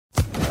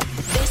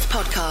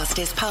podcast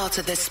is part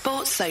of the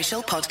Sports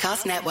Social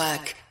Podcast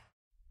Network.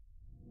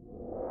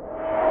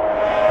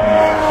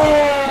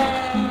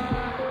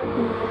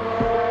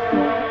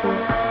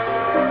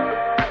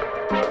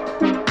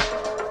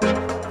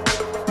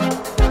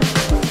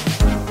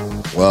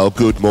 Well,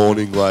 good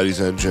morning, ladies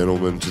and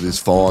gentlemen, to this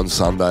fine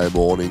Sunday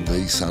morning,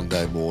 the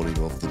Sunday morning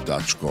of the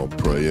Dutch Grand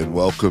Prix, and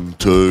welcome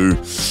to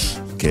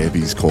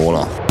Campy's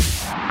Corner.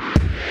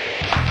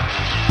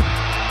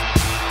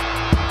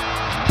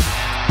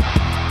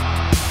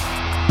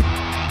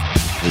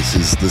 This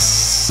is the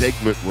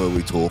segment where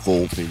we talk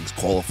all things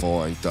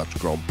qualifying, Dutch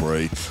Grand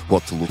Prix,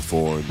 what to look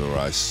for in the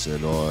race,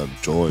 and I am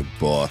joined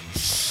by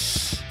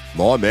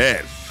my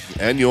man,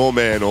 and your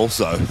man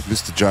also,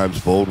 Mr. James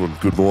Baldwin.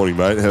 Good morning,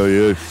 mate. How are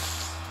you?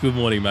 Good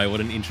morning, mate.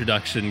 What an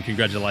introduction.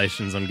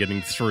 Congratulations on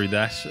getting through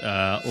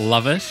that.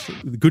 Love it.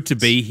 Good to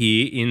be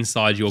here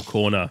inside your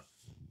corner.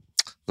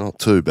 Not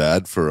too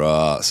bad for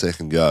a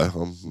second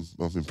go.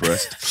 I'm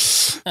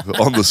impressed.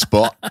 On the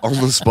spot.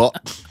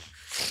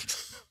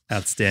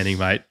 Outstanding,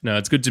 mate. No,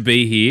 it's good to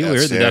be here.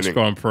 We're at the Dutch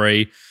Grand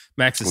Prix.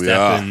 Max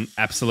Verstappen,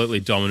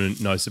 absolutely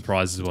dominant. No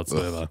surprises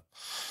whatsoever.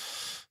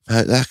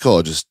 Mate, that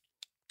guy just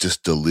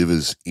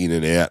delivers in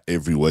and out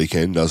every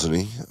weekend, doesn't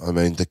he? I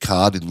mean, the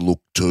car didn't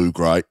look too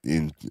great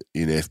in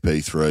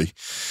FP3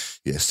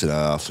 yesterday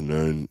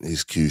afternoon.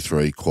 His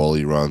Q3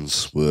 quali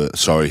runs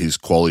his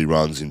quali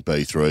runs in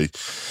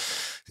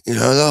B3. You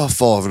know, they were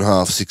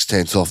 5.5, 6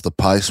 tenths off the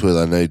pace where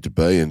they need to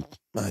be. And,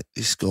 mate,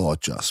 this guy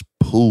just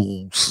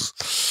pulls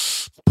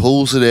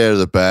it out of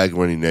the bag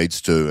when he needs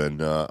to.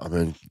 And, I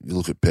mean, you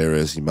look at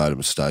Perez, he made a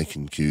mistake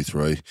in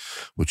Q3,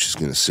 which is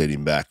going to set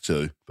him back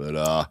too.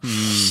 But,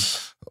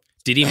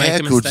 Did he make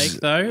a mistake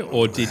though,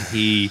 or did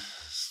he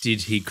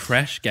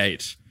crash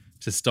gate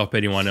to stop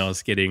anyone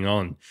else getting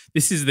on?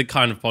 This is the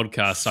kind of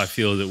podcast I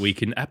feel that we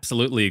can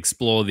absolutely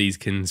explore these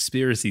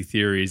conspiracy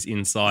theories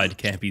inside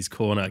Campy's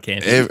Corner.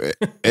 Campy.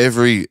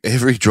 Every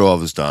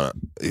driver's done it.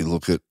 You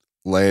look at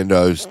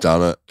Lando's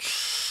done it.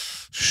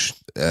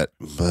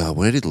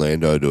 Where did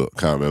Lando do it?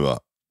 Can't remember.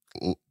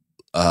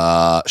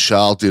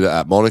 Charles did it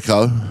at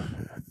Monaco.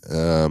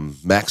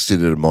 Max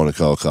did it at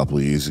Monaco a couple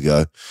of years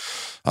ago.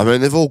 I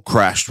mean, they've all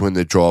crashed when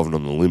they're driving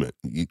on the limit.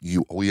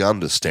 We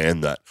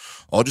understand that.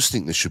 I just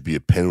think there should be a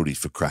penalty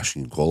for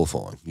crashing in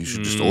qualifying. You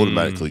should just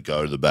automatically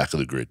go to the back of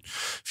the grid.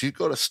 If you've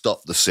got to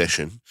stop the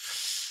session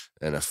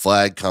and a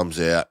flag comes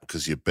out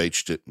because you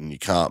beached it and you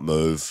can't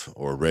move,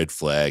 or a red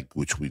flag,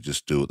 which we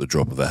just do at the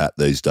drop of a hat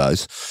these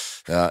days,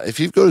 if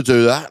you've got to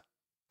do that,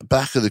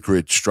 back of the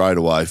grid straight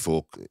away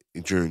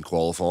during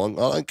qualifying.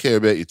 I don't care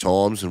about your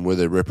times and where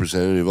they're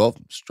representative of.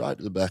 Straight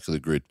to the back of the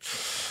grid.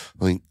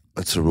 I think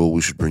that's a rule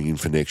we should bring in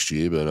for next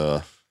year.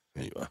 But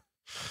anyway,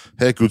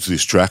 how good's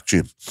this track,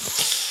 Jim?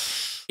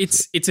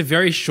 It's a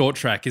very short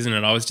track, isn't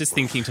it? I was just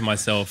thinking to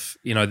myself,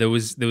 you know, there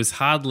was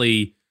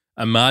hardly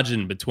a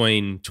margin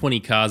between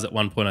 20 cars at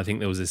one point. I think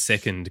there was a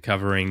second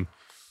covering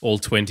all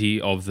 20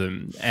 of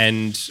them.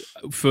 And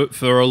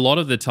for a lot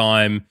of the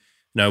time,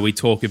 you know, we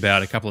talk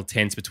about a couple of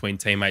tenths between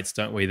teammates,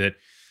 don't we? That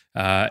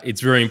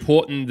it's very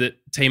important that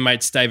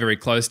teammates stay very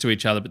close to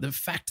each other. But the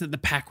fact that the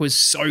pack was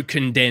so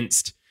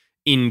condensed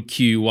in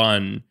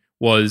Q1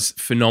 was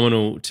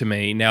phenomenal to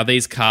me. Now,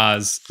 these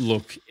cars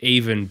look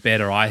even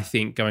better, I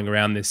think, going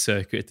around this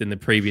circuit than the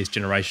previous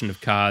generation of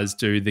cars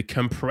do. The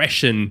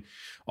compression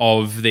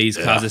of these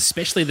cars,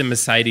 especially the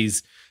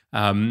Mercedes.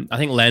 I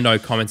think Lando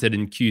commented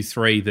in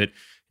Q3 that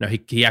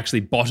he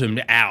actually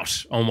bottomed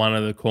out on one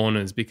of the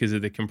corners because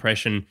of the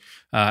compression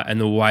and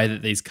the way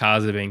that these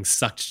cars are being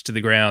sucked to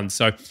the ground.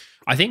 So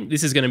I think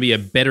this is going to be a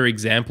better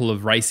example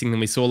of racing than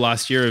we saw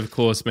last year. Of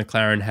course,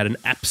 McLaren had an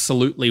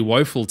absolutely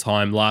woeful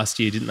time last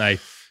year, didn't they?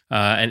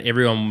 And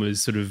everyone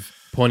was sort of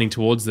pointing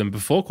towards them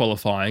before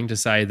qualifying to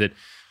say that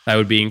they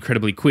would be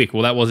incredibly quick.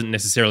 Well, that wasn't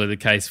necessarily the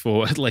case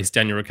for at least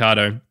Daniel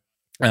Ricciardo,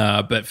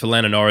 but for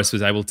Lando Norris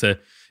was able to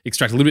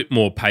extract a little bit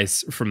more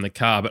pace from the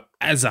car. But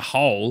as a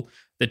whole,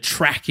 the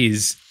track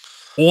is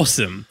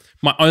awesome.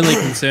 My only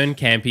concern,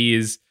 Campy,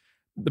 is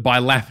by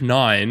lap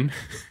 9,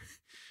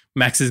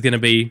 Max is going to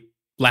be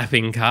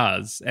lapping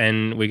cars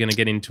and we're going to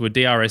get into a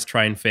DRS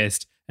train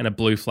fest and a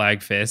blue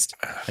flag fest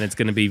and it's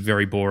going to be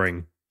very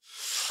boring.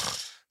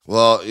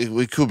 Well,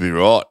 we could be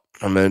right.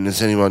 I mean,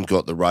 has anyone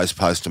got the race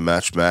pace to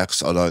match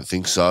Max? I don't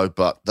think so,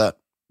 but that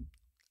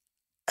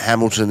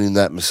Hamilton in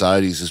that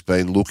Mercedes has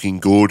been looking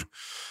good.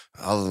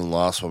 Other than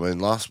last one, they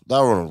were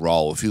on a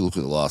roll. If you look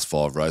at the last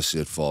 5 races, he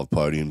had 5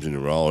 podiums in a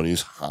row, and he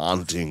was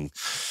hunting.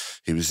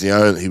 He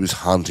was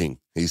hunting.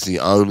 He's the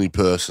only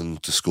person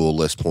to score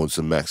less points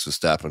than Max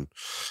Verstappen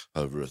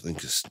over, I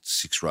think, a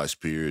 6-race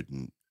period.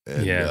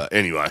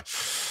 Anyway,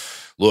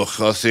 look,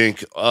 I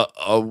think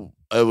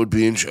it'll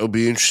be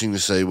interesting to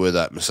see where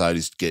that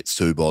Mercedes gets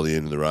to by the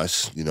end of the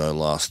race. You know,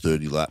 last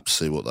 30 laps,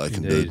 see what they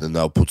can do. Then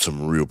they'll put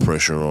some real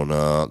pressure on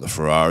the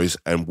Ferraris,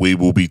 and we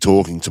will be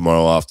talking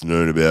tomorrow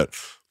afternoon about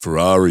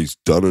Ferrari's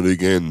done it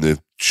again. They've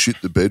shit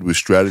the bed with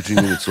strategy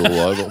and it's all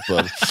over.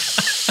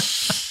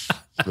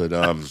 But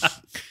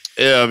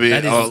yeah, I mean,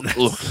 that is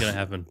look, going to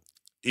happen.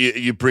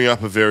 You bring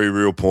up a very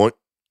real point.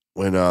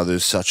 when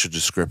there's such a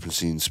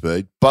discrepancy in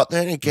speed. But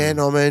then again,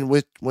 I mean,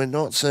 we're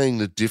not seeing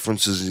the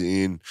differences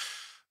in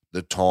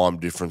the time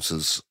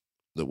differences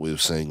that we were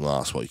seeing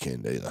last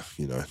weekend either.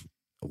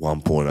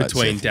 1.8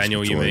 between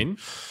Daniel, you mean?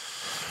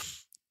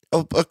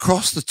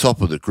 Across the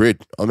top of the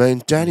grid. I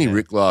mean, Danny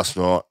Rick last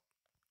night.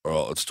 All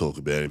right, let's talk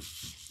about him.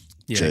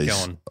 Yeah, Jeez. go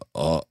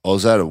on. I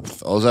was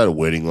at a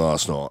wedding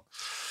last night,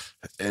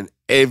 and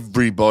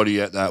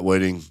everybody at that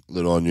wedding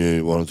that I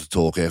knew wanted to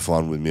talk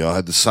F1 with me. I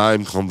had the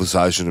same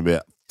conversation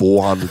about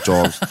 400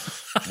 times.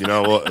 You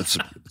know what?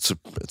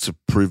 It's a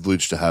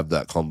privilege to have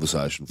that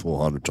conversation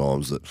 400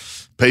 times. That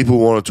people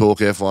want to talk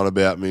F1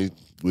 about me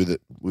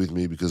with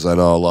me because they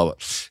know I love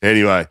it.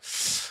 Anyway,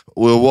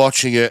 we were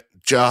watching it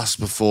just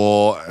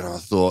before, and I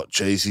thought,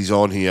 geez, he's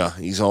on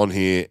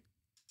here.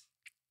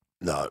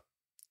 No.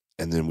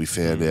 And then we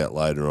found out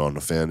later on.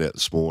 I found out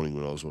this morning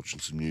when I was watching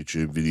some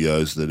YouTube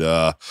videos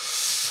that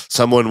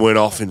someone went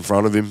off in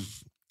front of him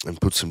and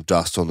put some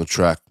dust on the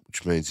track,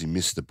 which means he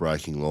missed the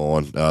braking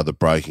line, the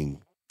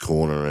braking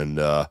corner, and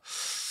there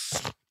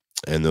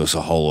was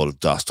a whole lot of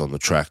dust on the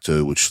track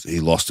too, which he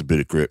lost a bit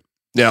of grip.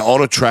 Now,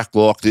 on a track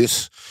like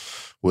this,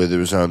 where there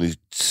was only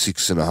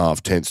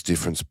 6.5 tenths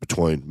difference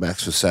between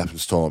Max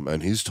Verstappen's time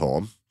and his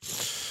time,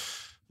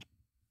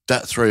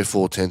 that 3 or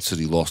 4 tenths that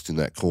he lost in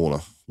that corner,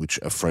 which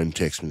a friend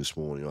texted me this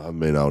morning, I haven't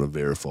been able to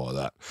verify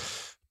that.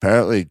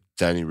 Apparently,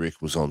 Danny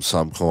Rick was on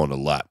some kind of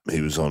lap. He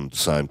was on the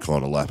same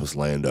kind of lap as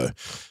Lando.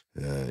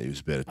 He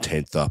was about a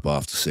tenth up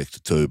after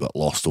Sector 2, but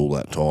lost all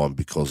that time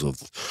because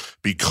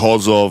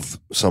of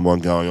someone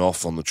going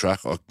off on the track.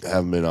 I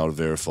haven't been able to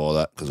verify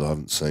that because I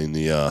haven't seen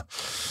the.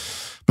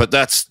 But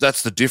that's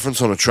the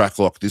difference on a track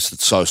like this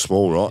that's so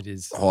small, right? It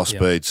is. High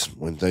speeds,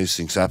 when these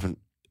things happen.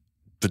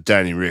 For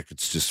Danny Rick,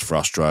 it's just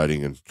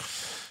frustrating, and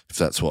if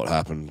that's what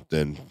happened,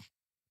 then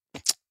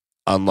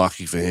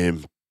unlucky for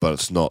him. But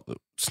it's not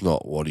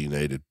what he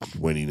needed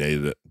when he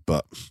needed it.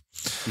 But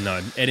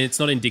no, and it's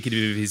not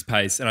indicative of his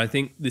pace. And I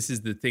think this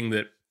is the thing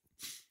that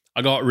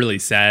I got really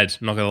sad.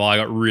 I'm not gonna lie, I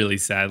got really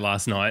sad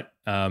last night,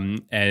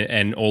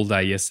 and all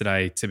day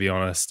yesterday. To be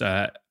honest,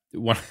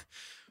 one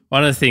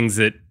of the things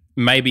that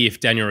maybe if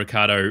Daniel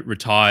Ricciardo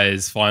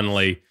retires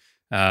finally,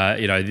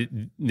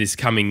 this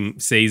coming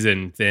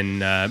season, then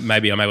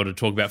maybe I'm able to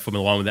talk about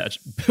Formula One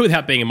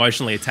without being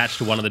emotionally attached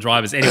to one of the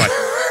drivers. Anyway,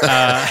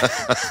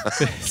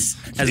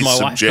 as my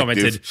wife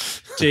commented,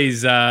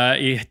 geez,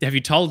 have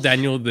you told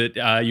Daniel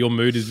that your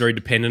mood is very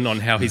dependent on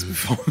how he's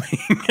performing?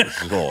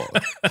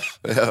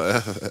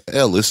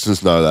 Our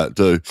listeners know that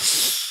too.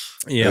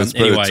 Yeah, it's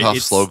been a tough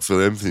slog for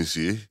them this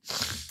year.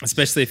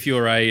 Especially if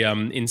you're a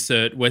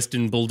insert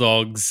Western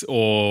Bulldogs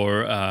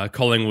or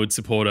Collingwood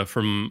supporter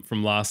from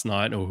last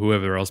night or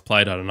whoever else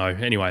played, I don't know.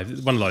 Anyway,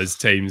 one of those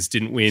teams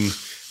didn't win.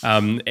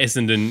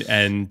 Essendon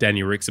and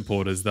Daniel Rick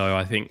supporters, though,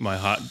 I think my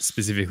heart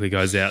specifically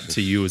goes out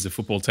to you as a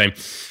football team.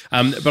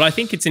 But I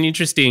think it's an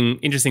interesting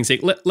thing.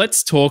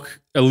 Let's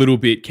talk a little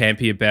bit,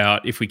 Campy,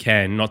 about, if we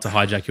can, not to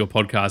hijack your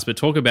podcast, but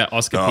talk about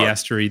Oscar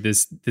Piastri,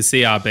 the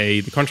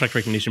CRB, the Contract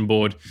Recognition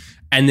Board,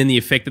 and then the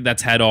effect that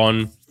that's had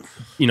on,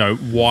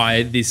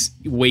 why this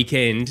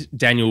weekend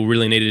Daniel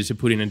really needed to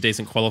put in a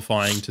decent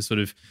qualifying to sort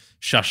of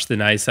shush the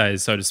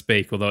naysayers, so to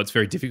speak, although it's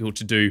very difficult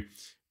to do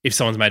if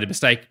someone's made a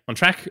mistake on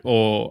track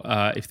or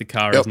if the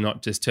car is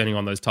not just turning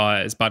on those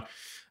tyres. But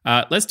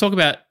let's talk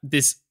about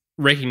this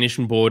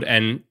recognition board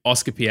and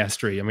Oscar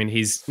Piastri. I mean,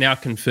 he's now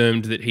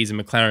confirmed that he's a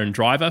McLaren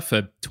driver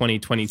for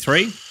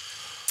 2023.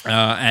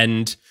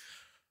 And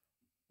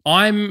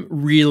I'm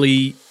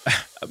really...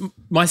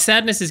 my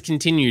sadness has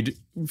continued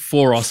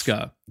for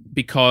Oscar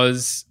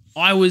because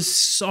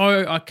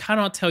I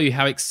cannot tell you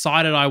how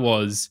excited I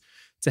was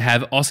to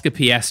have Oscar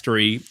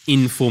Piastri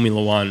in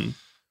Formula One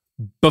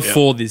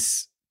before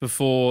this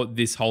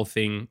whole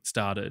thing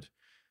started.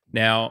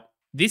 Now,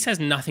 this has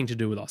nothing to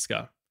do with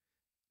Oscar.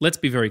 Let's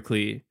be very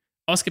clear.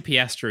 Oscar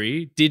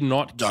Piastri did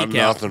not kick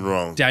out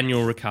wrong.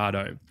 Daniel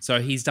Ricciardo.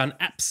 So he's done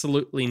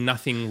absolutely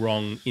nothing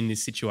wrong in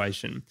this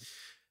situation.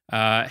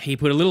 He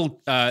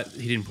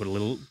didn't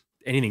put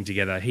anything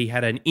together. He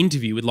had an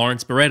interview with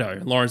Lawrence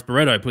Barretto. Lawrence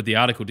Barretto put the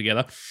article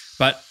together.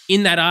 But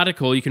in that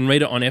article, you can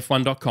read it on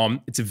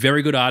F1.com. It's a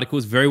very good article.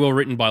 It's very well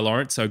written by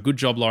Lawrence. So good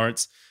job,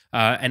 Lawrence.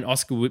 And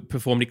Oscar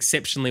performed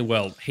exceptionally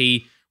well.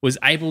 He was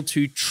able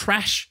to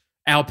trash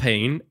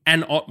Alpine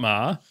and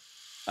Otmar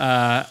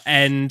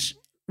and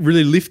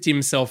really lift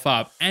himself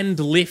up and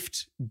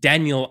lift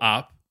Daniel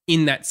up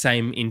in that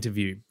same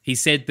interview. He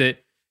said that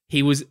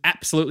he was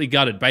absolutely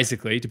gutted,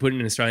 basically, to put it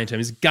in Australian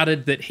terms,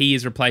 gutted that he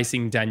is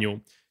replacing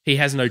Daniel. He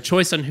has no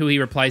choice on who he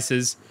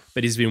replaces,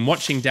 but he's been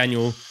watching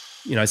Daniel,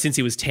 since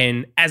he was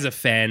 10 as a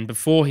fan,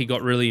 before he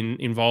got really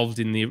involved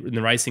in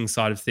the racing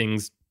side of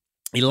things.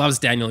 He loves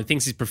Daniel. He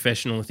thinks he's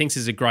professional. He thinks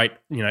he's a great,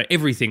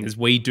 everything as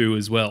we do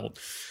as well.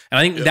 And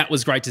I think that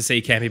was great to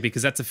see, Campy,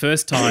 because that's the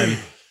first time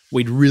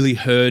we'd really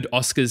heard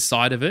Oscar's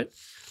side of it.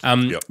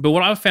 But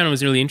what I found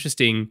was really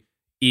interesting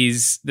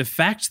is the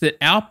fact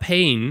that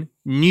Alpine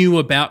knew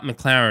about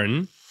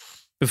McLaren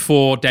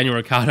before Daniel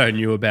Ricciardo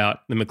knew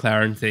about the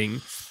McLaren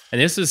thing. And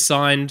this was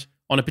signed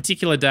on a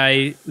particular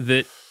day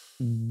that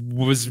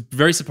was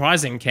very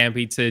surprising,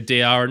 Campy, to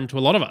DR and to a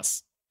lot of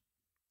us.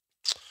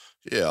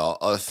 Yeah,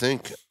 I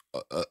think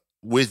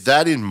with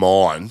that in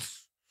mind,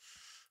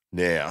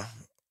 now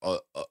I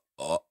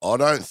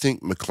don't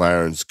think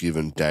McLaren's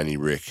given Danny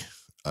Rick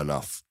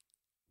enough.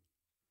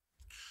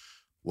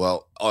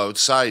 Well, I would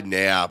say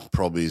now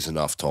probably is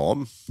enough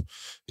time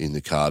in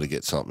the car to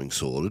get something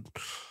sorted.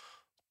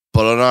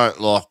 But I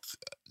don't like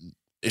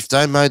if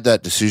they made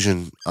that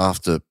decision on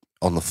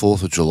the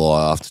 4th of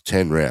July after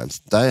 10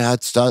 rounds, they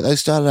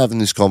started having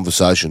this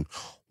conversation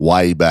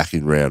way back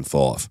in round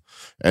 5.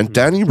 And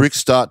Danny Rick's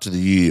start to the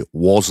year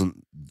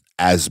wasn't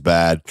as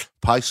bad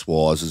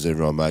pace-wise as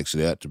everyone makes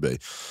it out to be.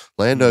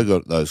 Lando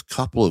got those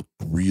couple of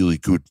really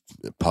good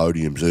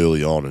podiums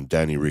early on, and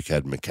Danny Rick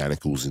had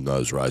mechanicals in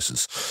those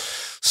races.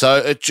 So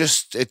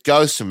it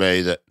goes to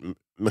me that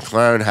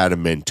McLaren had a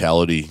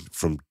mentality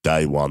from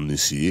day one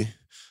this year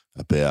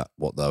about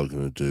what they were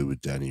going to do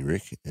with Danny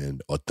Rick, and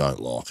I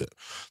don't like it.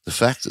 The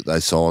fact that they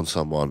signed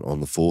someone on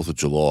the 4th of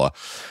July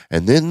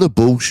and then the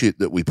bullshit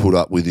that we put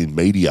up with in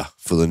media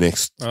for the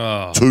next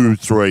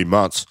 2-3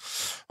 months.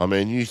 I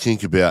mean, you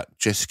think about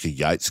Jessica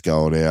Yates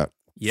going out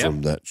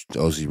from that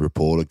Aussie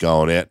reporter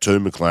going out to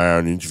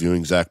McLaren,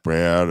 interviewing Zach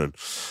Brown, and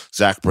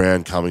Zach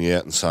Brown coming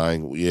out and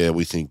saying, well, yeah,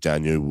 we think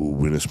Daniel will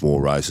win us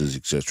more races,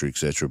 et cetera, et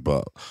cetera.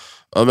 But,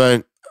 I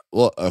mean,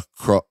 what a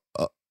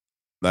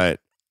mate.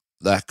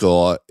 That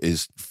guy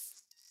is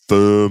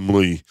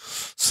firmly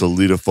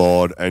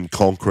solidified and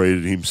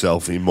concreted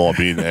himself in my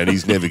bin, and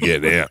he's never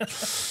getting out.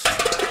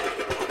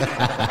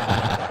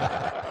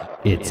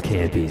 It's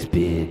Campy's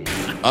bin.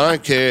 I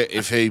don't care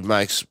if he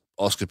makes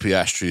Oscar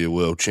Piastri a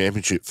world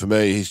championship. For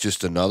me, he's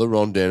just another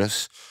Ron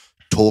Dennis,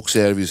 talks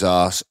out of his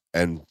ass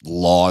and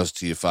lies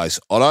to your face.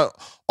 I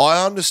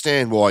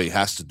understand why he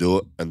has to do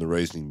it and the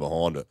reasoning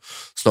behind it.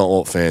 It's not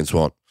what fans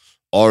want.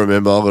 I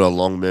remember I've got a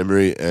long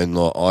memory, and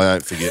I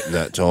ain't forgetting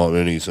that time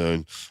any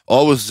soon.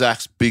 I was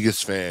Zach's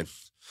biggest fan.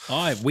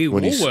 We all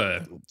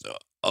were.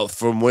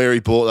 From where he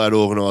bought that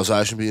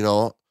organisation, but you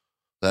know what?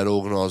 That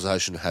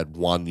organisation had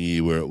 1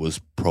 year where it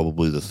was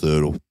probably the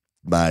third or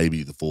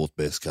maybe the fourth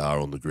best car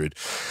on the grid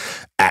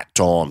at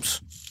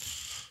times.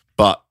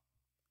 But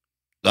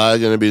they're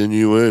going to be the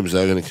new worms.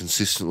 They're going to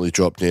consistently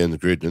drop down the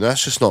grid, and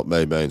that's just not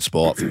me being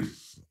spiteful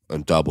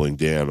and doubling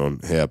down on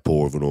how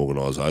poor of an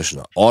organisation.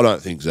 I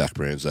don't think Zach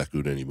Brown's that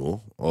good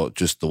anymore.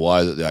 Just the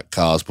way that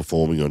car's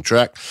performing on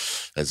track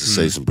as the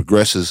season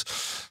progresses,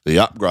 the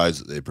upgrades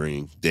that they're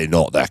bringing, they're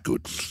not that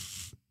good.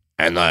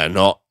 And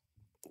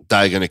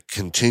they're going to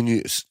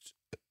continue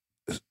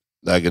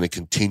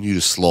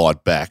to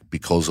slide back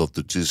because of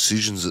the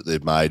decisions that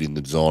they've made in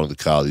the design of the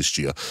car this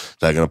year.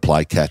 They're going to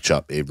play catch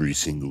up every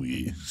single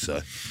year.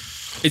 So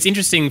it's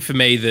interesting for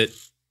me that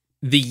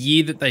the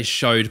year that they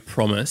showed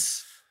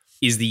promise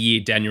is the year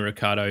Daniel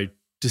Ricciardo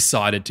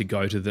decided to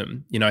go to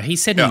them. You know, he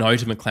said no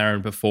to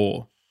McLaren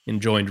before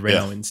and joined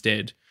Renault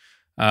instead.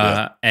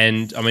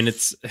 And I mean,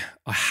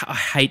 I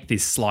hate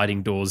this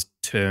sliding doors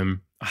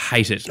term. I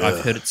hate it. I've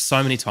heard it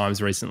so many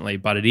times recently,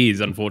 but it is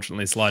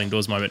unfortunately a sliding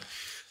doors moment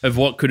of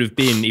what could have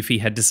been if he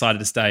had decided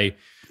to stay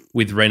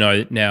with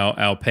Renault, now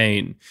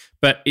Alpine.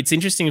 But it's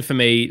interesting for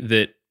me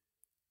that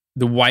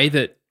the way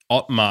that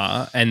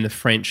Otmar and the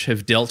French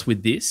have dealt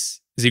with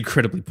this is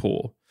incredibly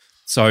poor.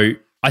 So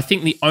I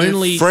think the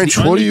only French.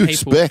 The only what do you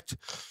people, expect?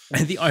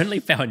 The only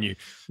found you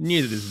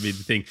knew that this would be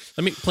the thing.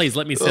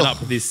 Let me set up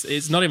this.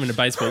 It's not even a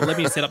baseball. Let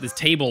me set up this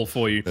tee ball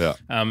for you,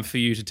 for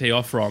you to tee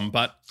off from.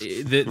 But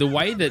the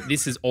way that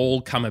this has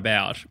all come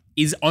about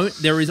is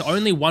there is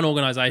only one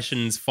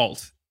organisation's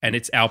fault, and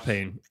it's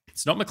Alpine.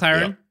 It's not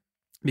McLaren,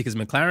 because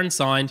McLaren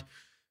signed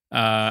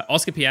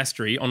Oscar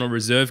Piastri on a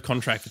reserve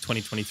contract for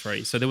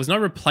 2023. So there was no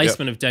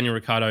replacement of Daniel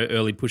Ricciardo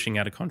early pushing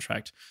out a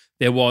contract.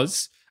 There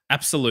was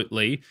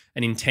absolutely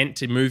an intent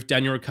to move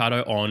Daniel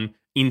Ricciardo on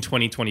in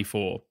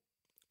 2024.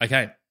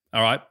 Okay,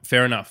 all right,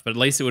 fair enough. But at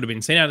least it would have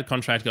been seen out of the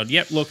contract, gone,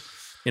 yep, look,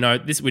 you know,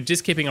 we're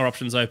just keeping our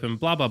options open,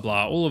 blah, blah,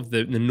 blah, all of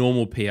the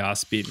normal PR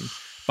spin.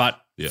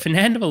 But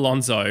Fernando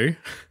Alonso,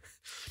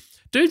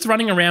 dude's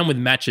running around with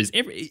matches.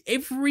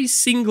 Every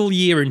single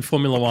year in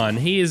Formula One,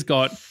 he has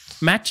got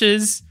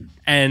matches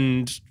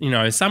and, you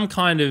know, some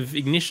kind of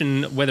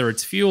ignition, whether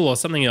it's fuel or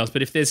something else.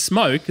 But if there's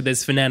smoke,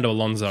 there's Fernando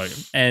Alonso.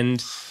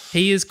 And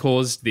he has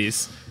caused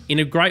this in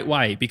a great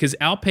way because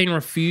Alpine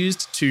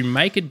refused to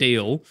make a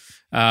deal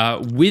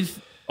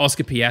with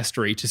Oscar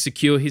Piastri to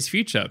secure his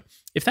future.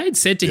 If they had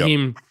said to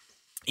him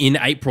in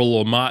April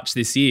or March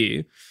this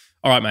year,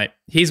 all right, mate,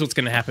 here's what's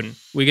going to happen.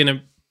 We're going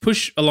to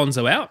push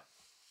Alonso out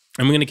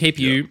and we're going to keep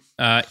you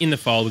in the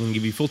fold. We're going to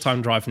give you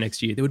full-time drive for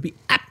next year. There would be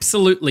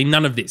absolutely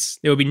none of this.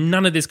 There would be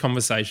none of this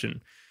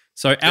conversation.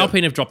 So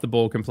Alpine have dropped the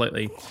ball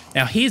completely.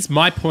 Now, here's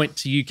my point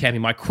to you,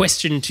 Campy, my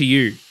question to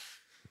you.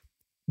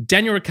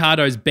 Daniel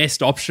Ricciardo's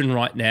best option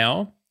right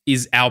now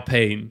is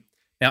Alpine.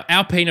 Now,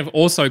 Alpine have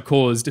also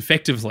caused,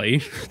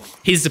 effectively,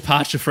 his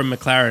departure from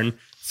McLaren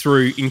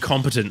through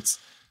incompetence.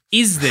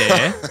 Is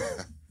there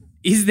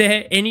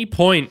any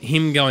point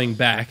him going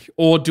back,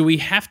 or do we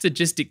have to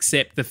just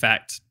accept the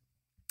fact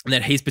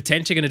that he's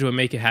potentially going to do a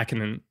Mika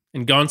Hakkinen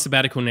and go on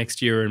sabbatical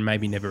next year and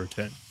maybe never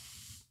return?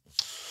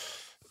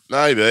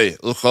 Maybe.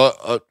 Look,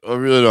 I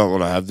really don't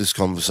want to have this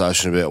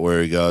conversation about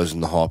where he goes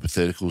and the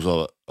hypotheticals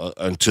of it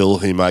until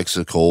he makes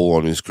a call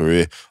on his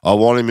career. I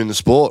want him in the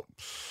sport.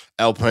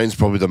 Alpine's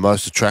probably the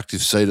most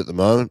attractive seat at the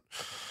moment.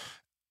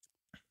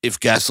 If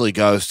Gasly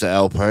goes to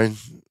Alpine,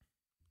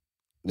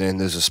 then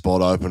there's a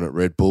spot open at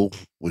Red Bull,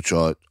 which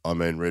I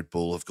mean, Red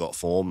Bull have got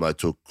form. They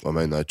took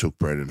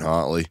Brendan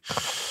Hartley,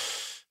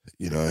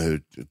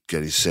 who'd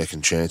get his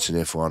second chance in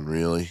F1,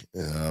 really.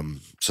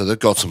 So they've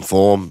got some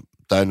form.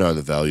 They know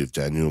the value of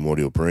Daniel and what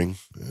he'll bring.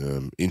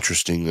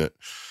 Interesting that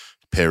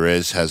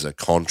Perez has a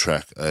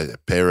contract.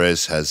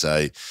 Perez has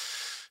a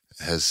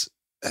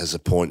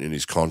point in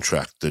his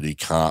contract that he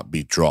can't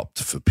be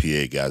dropped for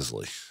Pierre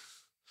Gasly.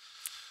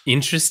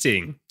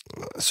 Interesting.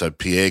 So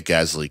Pierre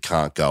Gasly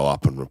can't go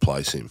up and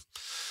replace him,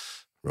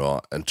 right,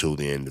 until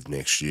the end of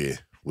next year,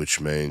 which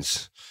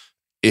means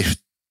if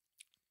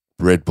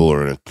Red Bull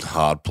are in a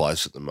hard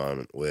place at the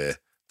moment where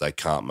they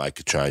can't make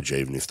a change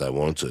even if they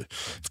wanted to.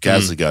 If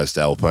Gasly goes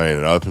to Alpine,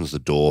 it opens the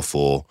door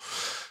for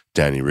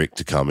Danny Rick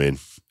to come in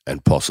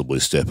and possibly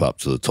step up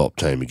to the top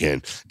team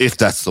again, if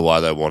that's the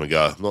way they want to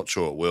go. I'm not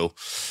sure it will.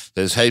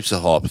 There's heaps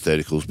of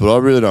hypotheticals, but I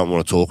really don't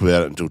want to talk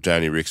about it until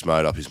Danny Rick's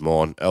made up his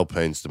mind.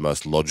 Alpine's the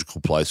most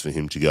logical place for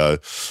him to go.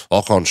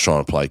 Ocon's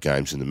trying to play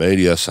games in the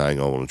media, saying,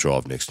 I want to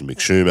drive next to Mick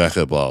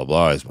Schumacher, blah, blah,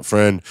 blah, he's my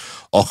friend.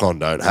 Ocon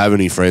don't have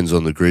any friends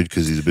on the grid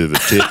because he's a bit of a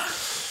tit.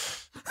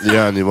 The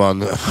only one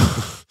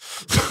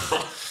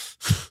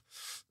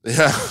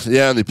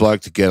the only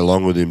bloke to get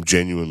along with him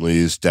genuinely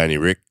is Danny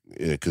Rick,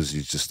 because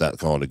he's just that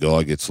kind of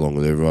guy. Gets along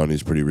with everyone.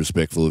 He's pretty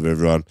respectful of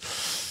everyone.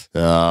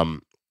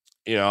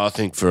 I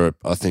think for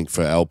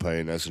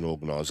Alpine as an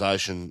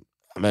organisation,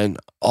 I mean,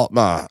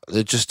 Otmar,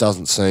 there just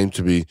doesn't seem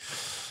to be.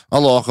 I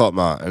like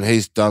Otmar, and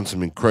he's done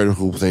some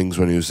incredible things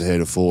when he was the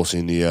head of Force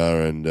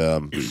India and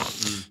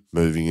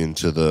moving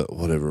into the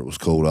whatever it was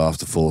called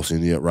after Force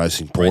India,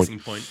 Racing Point. Racing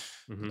Point.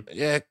 Mm-hmm.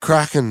 Yeah,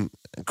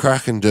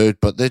 cracking dude,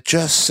 but there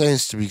just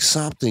seems to be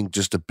something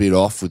just a bit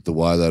off with the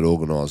way that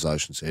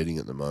organisation's heading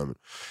at the moment.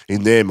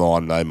 In their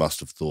mind, they must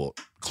have thought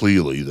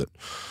clearly that,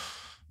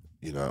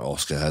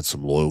 Oscar had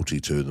some loyalty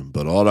to them,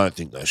 but I don't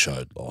think they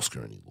showed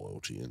Oscar any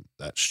loyalty, and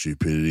that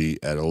stupidity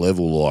at a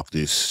level like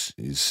this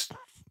it's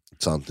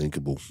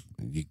unthinkable.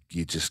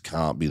 You just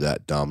can't be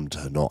that dumb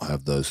to not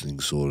have those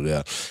things sorted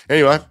out.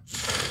 Anyway,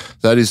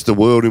 that is the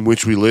world in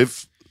which we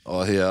live.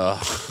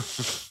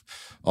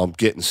 I'm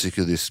getting sick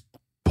of this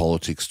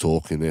politics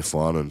talk in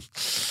F1 and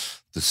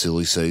the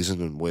silly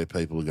season and where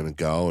people are going to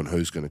go and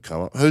who's going to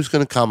come up. Who's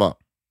going to come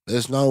up?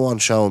 There's no one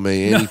showing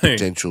me any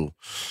potential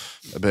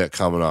about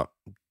coming up,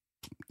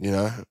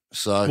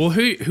 So, well,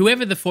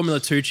 whoever the Formula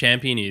 2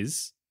 champion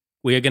is,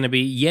 we are going to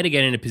be yet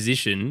again in a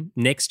position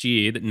next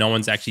year that no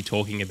one's actually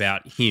talking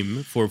about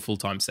him for a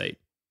full-time seat.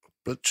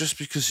 But just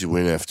because you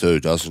win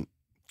F2 doesn't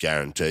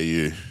guarantee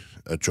you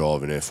a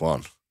drive in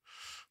F1.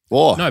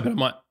 Why? No, but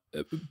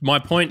my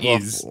point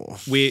is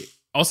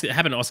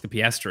having Oscar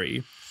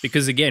Piastri,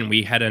 because again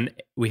we had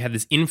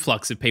this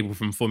influx of people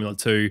from Formula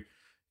 2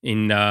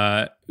 in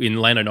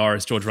Lando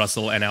Norris, George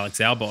Russell, and Alex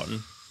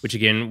Albon, which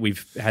again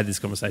we've had this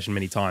conversation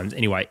many times.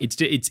 Anyway,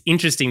 it's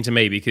interesting to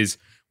me because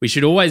we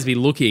should always be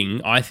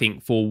looking, I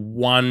think, for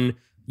one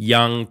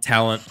young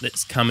talent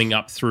that's coming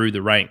up through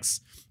the ranks.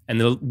 And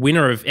the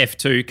winner of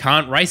F2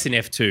 can't race in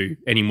F2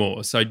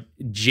 anymore, so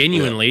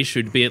genuinely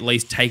should be at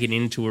least taken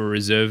into a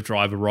reserve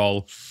driver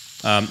role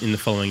in the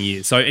following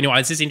year. So anyway,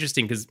 it's just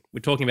interesting because we're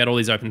talking about all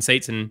these open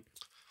seats and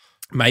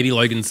maybe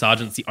Logan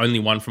Sargent's the only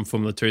one from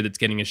Formula 2 that's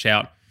getting a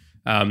shout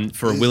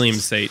for a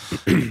Williams seat.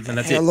 And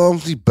that's How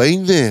long's he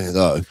been there,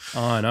 though?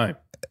 Oh, I know.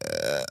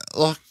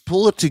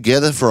 Pull it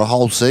together for a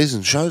whole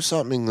season. Show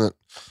some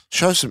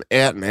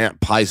out-and-out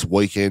pace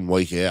week in,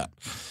 week out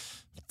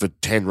for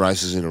 10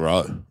 races in a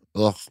row.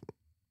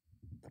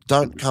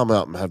 Don't come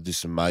up and have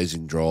this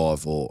amazing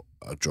drive or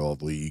a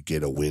drive where you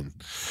get a win,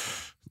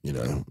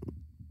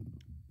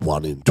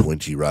 1 in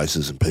 20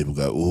 races and people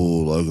go,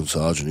 oh, Logan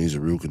Sargent, he's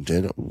a real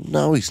contender.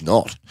 No, he's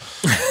not.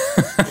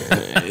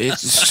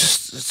 It's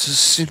as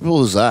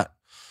simple as that.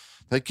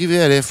 They give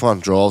out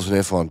F1 drives and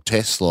F1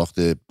 tests like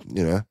they're,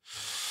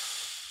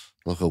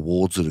 like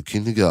awards at a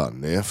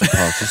kindergarten now for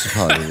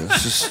participating.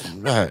 It's just,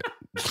 mate,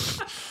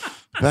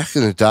 back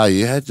in the day,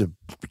 you had to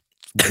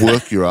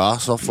work your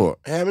ass off for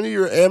it. How many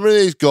of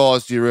these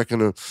guys do you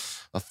reckon are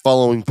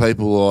following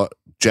people like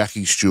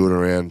Jackie Stewart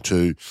around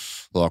to,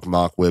 like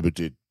Mark Webber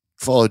did?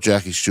 Followed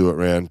Jackie Stewart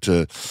around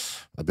to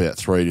about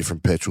 3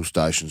 different petrol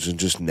stations and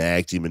just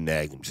nagged him.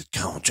 Said,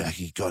 come on,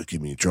 Jackie, you got to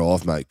give me a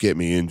drive, mate. Get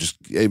me in, just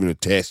even a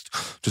test.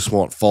 Just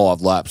want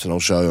 5 laps and I'll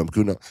show you I'm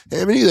good enough.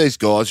 How many of these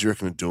guys you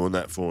reckon are doing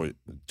that for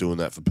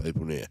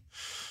people now?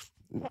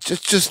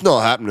 Just not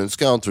happening. It's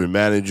going through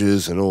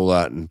managers and all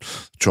that and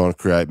trying to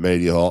create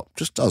media hype.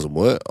 Just doesn't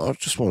work. I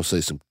just want to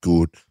see some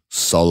good,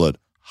 solid,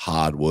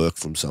 hard work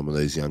from some of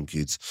these young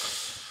kids.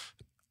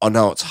 I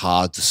know it's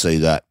hard to see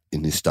that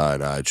in this day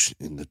and age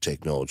in the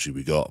technology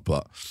we got,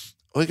 but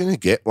we're going to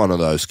get one of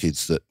those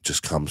kids that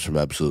just comes from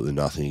absolutely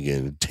nothing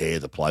again and tear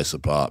the place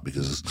apart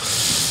because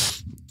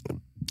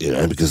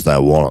they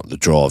want it. The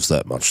drive's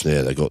that much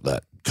there. They got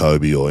that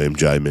Kobe or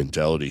MJ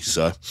mentality.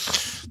 So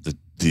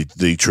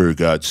the true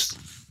goats,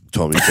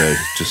 Tommy T,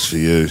 just for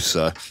you.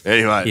 So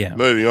anyway,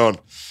 moving on.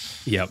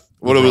 Yep.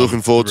 What are we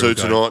looking forward to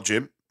tonight,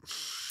 Jim?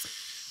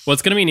 Well,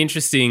 it's going to be an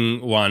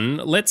interesting one.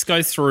 Let's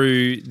go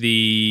through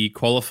the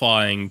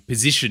qualifying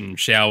position,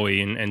 shall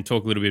we, and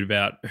talk a little bit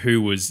about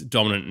who was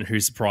dominant and who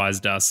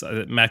surprised us.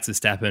 Max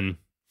Verstappen,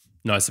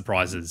 no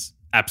surprises,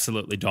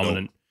 absolutely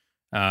dominant,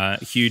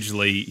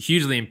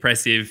 hugely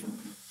impressive.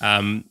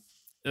 I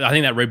think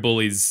that Red Bull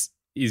is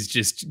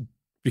just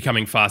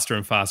becoming faster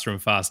and faster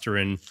and faster,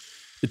 and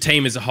the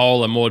team as a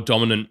whole are more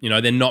dominant. You know,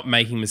 they're not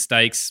making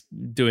mistakes.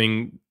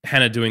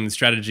 Hannah doing the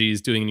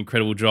strategies, doing an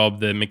incredible job.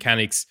 The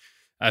mechanics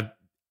are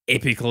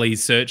epically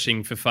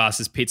searching for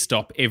fastest pit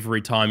stop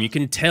every time. You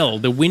can tell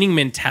the winning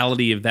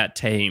mentality of that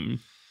team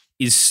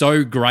is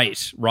so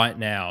great right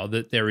now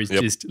that there is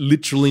just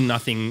literally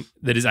nothing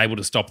that is able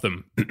to stop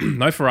them.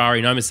 No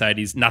Ferrari, no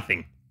Mercedes,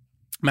 nothing.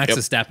 Max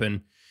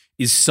Verstappen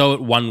is so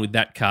at one with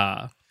that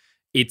car.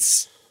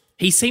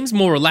 He seems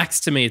more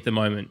relaxed to me at the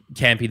moment,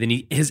 Campy, than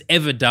he has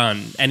ever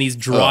done, and he's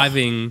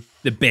driving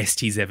the best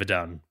he's ever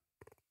done.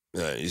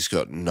 Yeah, he's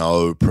got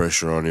no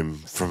pressure on him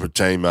from a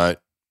teammate.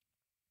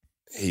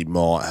 He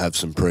might have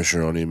some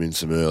pressure on him in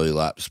some early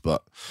laps,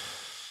 but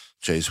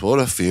geez, what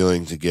a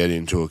feeling to get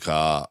into a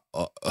car.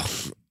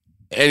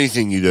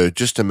 Anything you do,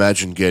 just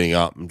imagine getting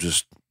up and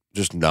just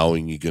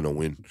knowing you're going to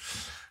win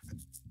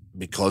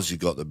because you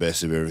got the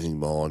best of everything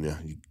behind you.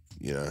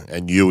 You know,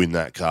 and you in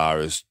that car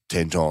is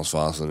 10 times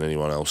faster than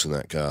anyone else in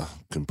that car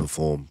can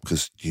perform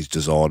because he's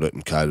designed it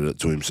and catered it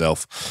to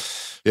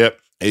himself. Yep,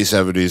 he's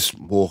having his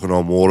walking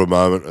on water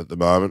moment at the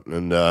moment,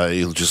 and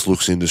he just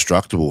looks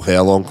indestructible.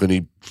 How long can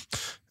it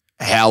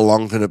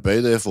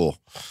be there for?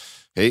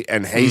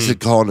 He's the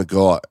kind of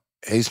guy.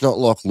 He's not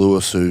like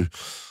Lewis, who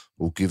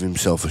will give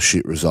himself a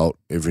shit result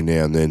every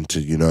now and then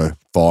to,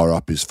 fire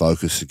up his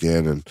focus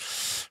again and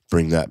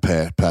bring that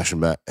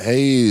passion back.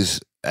 He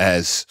is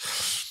as...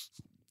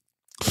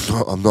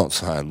 I'm not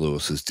saying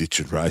Lewis is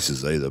ditching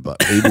races either,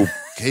 but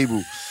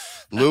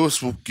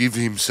Lewis will give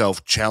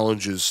himself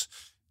challenges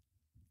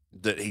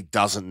that he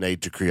doesn't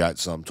need to create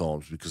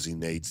sometimes because he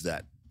needs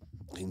that.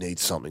 He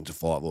needs something to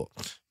fight for.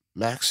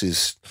 Max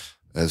is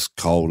as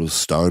cold as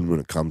stone when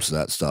it comes to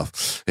that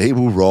stuff. He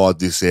will ride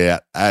this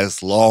out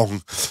as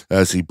long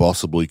as he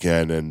possibly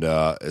can, and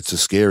it's a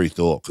scary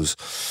thought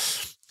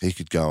because he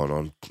could go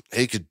on.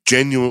 He could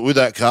genuinely, with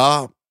that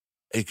car,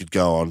 he could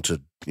go on to,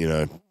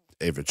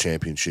 every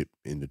championship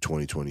into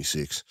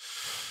 2026,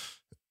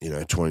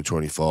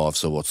 2025.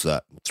 So what's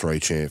that?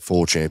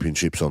 4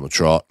 championships on the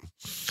trot.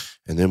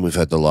 And then we've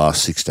had the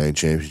last 16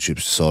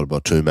 championships decided by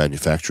 2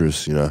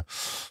 manufacturers,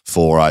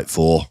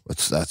 484.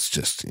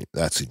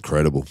 That's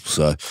incredible.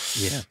 So,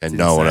 and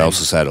no one else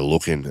has had a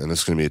look in, and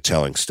it's going to be a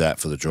telling stat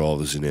for the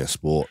drivers in our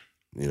sport,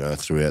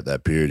 throughout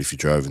that period, if you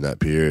drove in that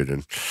period.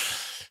 And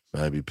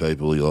maybe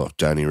people like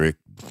Danny Rick,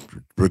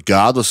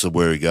 regardless of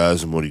where he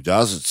goes and what he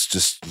does, it's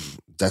just,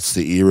 that's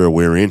the era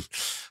we're in.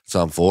 It's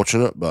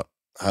unfortunate, but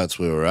that's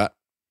where we're at.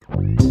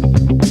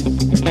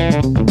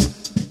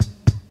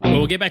 Well,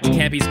 we'll get back to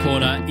Campy's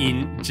Corner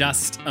in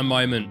just a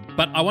moment.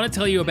 But I want to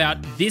tell you about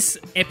this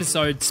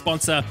episode's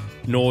sponsor,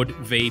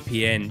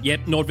 NordVPN.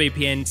 Yep,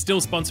 NordVPN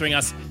still sponsoring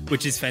us,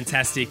 which is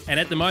fantastic. And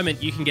at the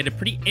moment, you can get a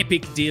pretty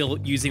epic deal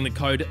using the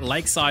code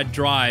Lakeside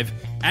Drive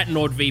at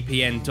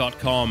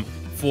nordvpn.com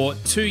for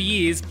 2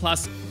 years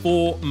plus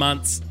 4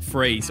 months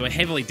free. So a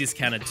heavily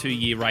discounted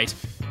 2-year rate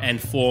and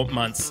 4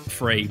 months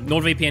free.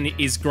 NordVPN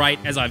is great.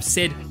 As I've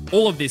said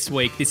all of this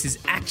week, this is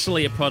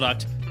actually a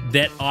product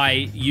that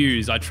I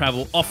use. I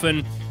travel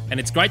often, and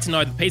it's great to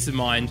know the peace of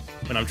mind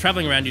when I'm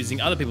traveling around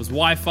using other people's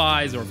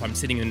Wi-Fis, or if I'm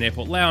sitting in an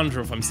airport lounge, or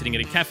if I'm sitting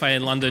at a cafe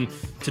in London,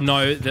 to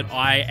know that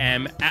I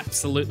am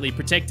absolutely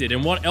protected.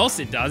 And what else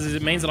it does is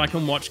it means that I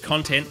can watch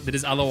content that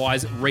is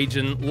otherwise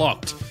region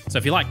locked. So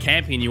if you like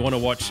Campy and you want to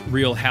watch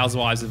Real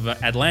Housewives of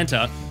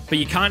Atlanta, but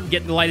you can't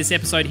get the latest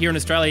episode here in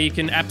Australia, you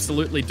can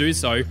absolutely do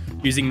so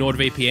using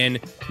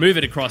NordVPN. Move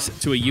it across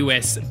to a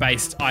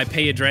US-based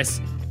IP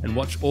address and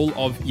watch all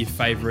of your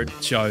favourite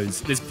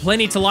shows. There's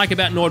plenty to like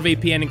about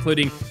NordVPN,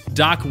 including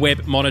dark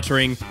web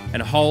monitoring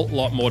and a whole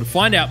lot more. To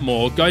find out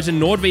more, go to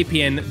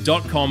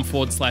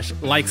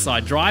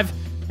nordvpn.com/Lakeside Drive,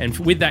 and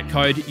with that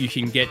code, you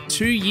can get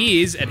 2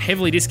 years at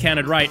heavily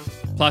discounted rate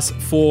plus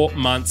 4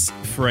 months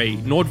free.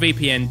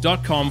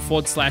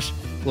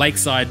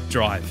 nordvpn.com/Lakeside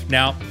Drive.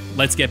 Now,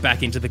 let's get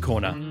back into the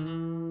corner.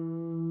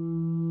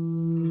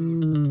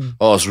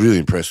 I was really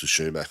impressed with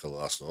Schumacher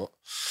last night.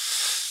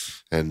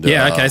 And, so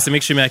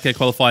Mick Schumacher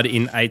qualified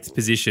in 8th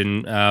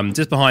position,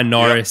 just behind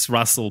Norris,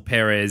 Russell,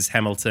 Perez,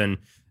 Hamilton,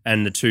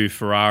 and the 2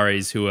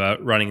 Ferraris who are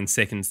running in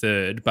 2nd,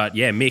 3rd. But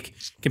Mick,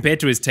 compared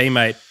to his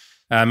teammate,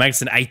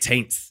 makes an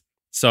 18th.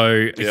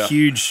 So a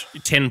huge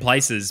 10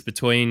 places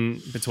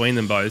between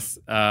them both.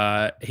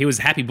 He was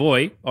a happy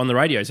boy on the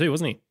radio too,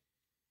 wasn't he?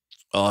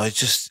 Oh,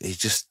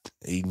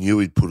 he knew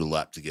he'd put a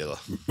lap together.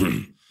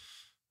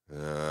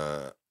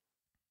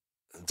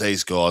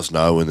 These guys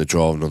know when they're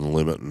driving on the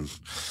limit and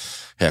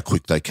how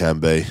quick they can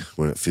be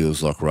when it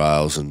feels like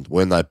rails. And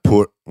when they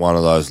put one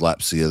of those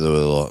laps together,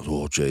 they're like,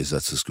 oh, geez,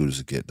 that's as good as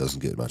it gets.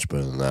 Doesn't get much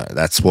better than that.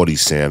 That's what he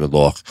sounded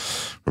like.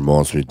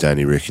 Reminds me of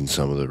Danny Rick in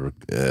some of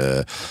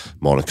the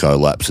Monaco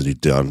laps that he'd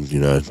done,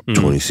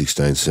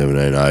 2016,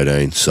 17,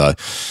 18. So,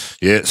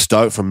 yeah,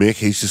 stoked from Mick.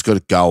 He's just got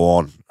to go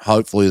on.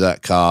 Hopefully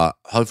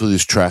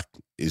this track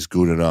is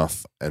good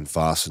enough and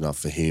fast enough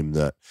for him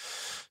that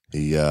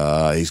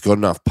he's got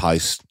enough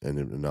pace and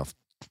enough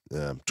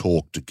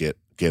torque to get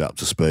up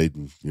to speed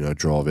and,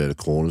 drive out of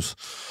corners.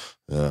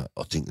 I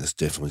think there's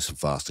definitely some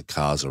faster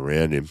cars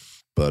around him,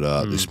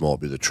 but this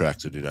might be the track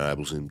that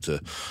enables him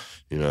to,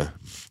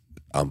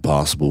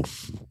 unpassable,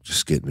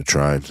 just getting the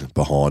train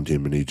behind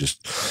him and he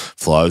just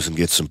flows and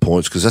gets some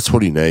points because that's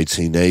what he needs.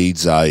 He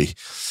needs a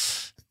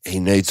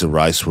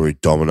race where he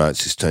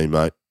dominates his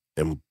teammate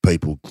and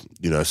people,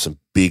 some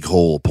big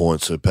haul of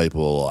points so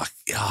people are like,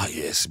 oh,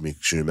 yes,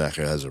 Mick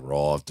Schumacher has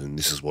arrived and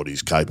this is what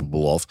he's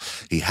capable of.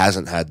 He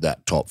hasn't had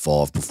that top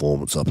 5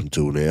 performance up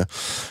until now.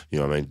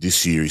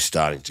 This year he's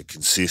starting to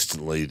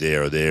consistently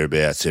there or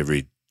thereabouts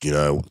every,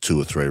 2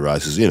 or 3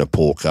 races in a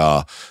poor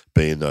car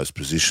be in those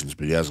positions,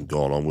 but he hasn't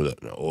gone on with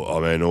it.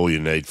 All you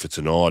need for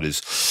tonight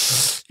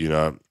is,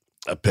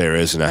 a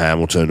Perez and a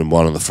Hamilton and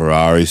one of the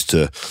Ferraris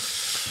to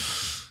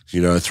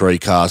 3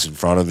 cars in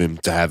front of him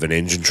to have an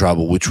engine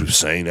trouble, which we've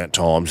seen at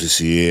times this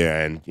year.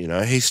 And,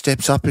 he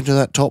steps up into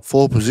that top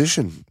 4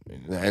 position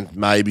and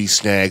maybe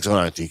snags,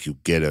 I don't think he'll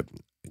get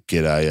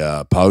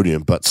a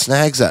podium, but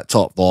snags that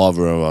top 5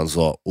 where everyone's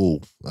like,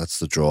 oh, that's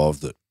the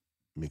drive that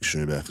Mick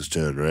Schumacher's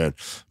turned around.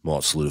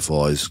 Might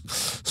solidify his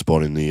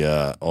spot in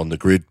the on the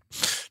grid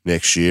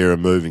next year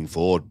and moving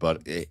forward.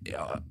 But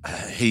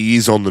he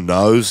is on the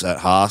nose at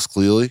Haas,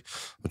 clearly.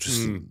 I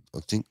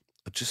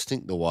just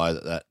think the way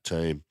that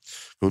team,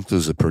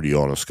 Gunther's a pretty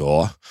honest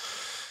guy,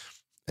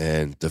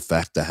 and the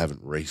fact they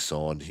haven't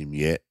re-signed him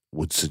yet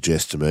would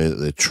suggest to me that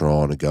they're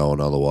trying to go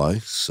another way.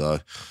 So,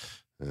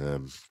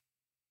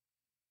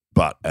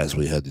 but as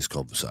we had this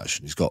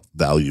conversation, he's got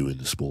value in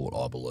the sport,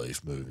 I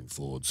believe, moving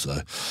forward.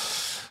 So,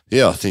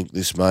 yeah, I think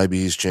this may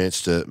be his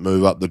chance to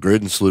move up the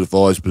grid and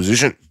solidify his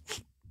position.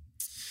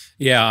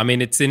 Yeah,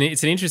 it's an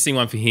interesting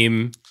one for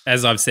him.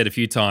 As I've said a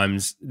few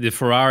times, the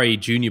Ferrari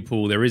junior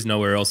pool, there is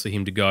nowhere else for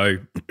him to go.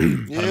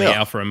 The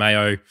Alfa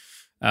Romeo,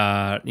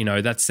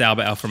 that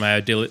Sauber Alfa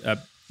Romeo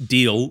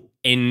deal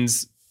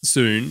ends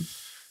soon.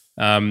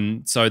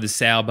 So the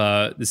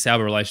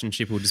Sauber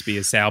relationship will just be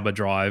a Sauber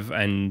drive,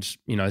 and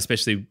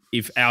especially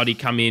if Audi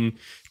come in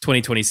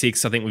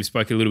 2026, I think we've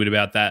spoken a little bit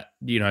about that.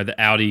 The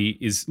Audi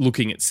is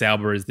looking at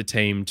Sauber as the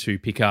team to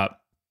pick up.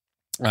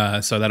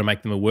 So that'll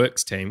make them a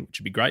works team, which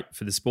would be great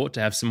for the sport to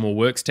have some more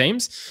works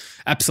teams.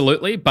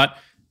 Absolutely. But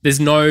there's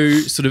no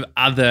sort of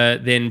other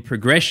than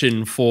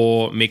progression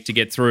for Mick to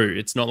get through.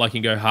 It's not like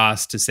you go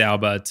Haas to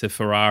Sauber to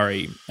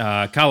Ferrari.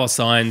 Carlos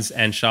Sainz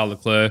and Charles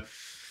Leclerc.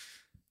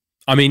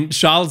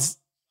 Charles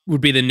would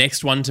be the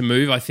next one to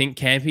move, I think,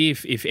 Campy.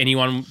 If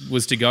anyone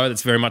was to go,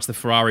 that's very much the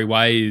Ferrari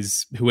way,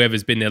 is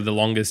whoever's been there the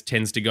longest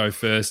tends to go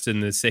first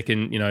and the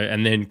second,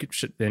 and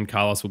then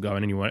Carlos will go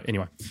anyway.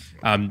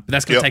 But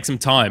that's going to take some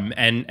time.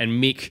 And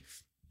Mick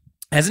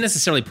hasn't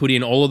necessarily put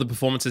in all of the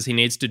performances he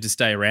needs to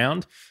stay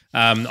around.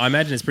 I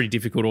imagine it's pretty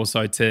difficult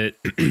also to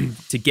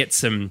get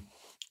some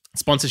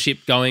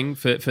sponsorship going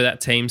for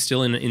that team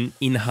still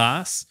in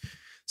Haas.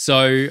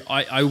 So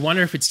I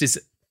wonder if it's just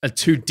a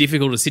too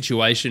difficult a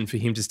situation for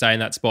him to stay in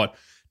that spot.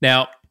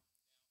 Now,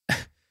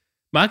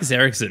 Marcus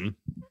Ericsson,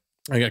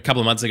 a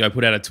couple of months ago,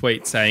 put out a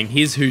tweet saying,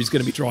 here's who's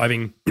going to be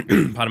driving,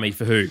 pardon me,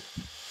 for who.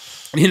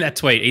 And in that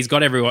tweet, he's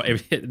got everyone,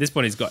 at this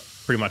point, he's got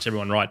pretty much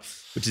everyone right,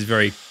 which is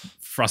very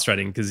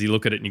frustrating because you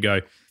look at it and you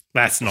go,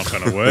 that's not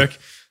going to work.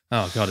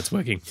 Oh, God, it's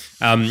working.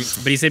 But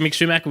he said Mick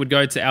Schumacher would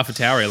go to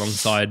AlphaTauri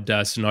alongside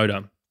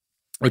Tsunoda,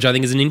 which I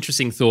think is an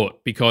interesting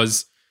thought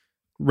because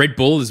Red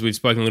Bull, as we've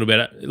spoken a little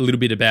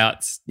bit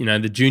about,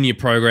 the junior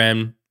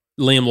program,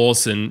 Liam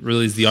Lawson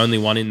really is the only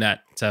one in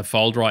that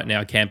fold right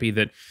now, Campy,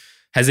 that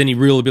has any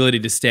real ability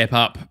to step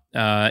up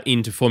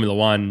into Formula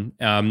One.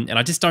 And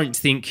I just don't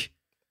think,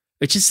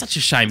 it's just such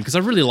a shame because I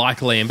really like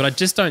Liam, but I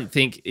just don't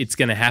think it's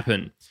going to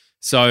happen.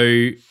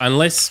 So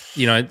unless,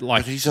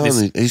 but he's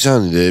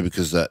only there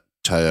because that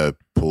Teo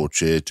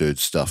Porcher dude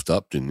stuffed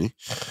up, didn't he?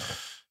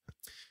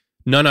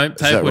 No,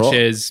 Teo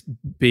Porcher's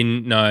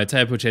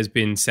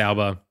been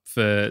Sauber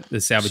for the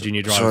Sauber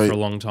junior driver for a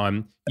long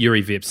time.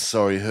 Yuri Vips.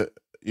 Sorry,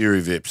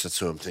 Yuri Vips. That's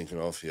who I'm thinking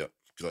of. Yep,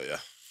 got you.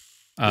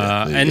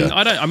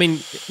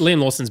 Liam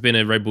Lawson's been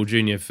a Red Bull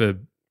junior for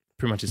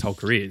pretty much his whole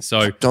career.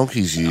 So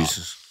donkey's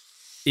years.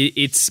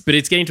 It's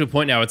getting to a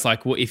point now. It's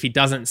like, well, if he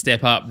doesn't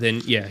step up,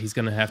 then yeah, he's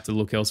going to have to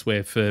look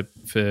elsewhere for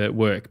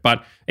work.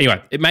 But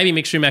anyway, maybe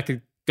Mick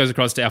Schumacher goes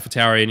across to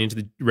AlphaTauri and into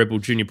the Red Bull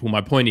junior pool.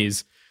 My point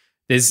is,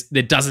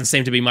 there doesn't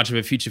seem to be much of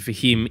a future for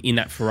him in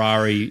that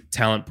Ferrari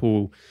talent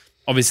pool.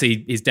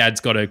 Obviously, his dad's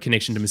got a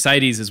connection to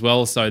Mercedes as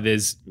well, so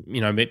there's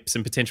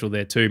some potential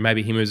there too.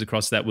 Maybe he moves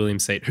across to that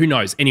Williams seat. Who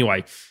knows?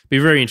 Anyway, be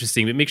very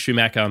interesting. But Mick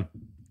Schumacher,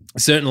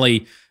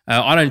 certainly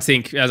I don't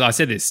think, as I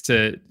said this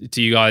to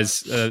you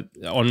guys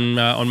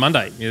on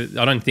Monday,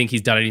 I don't think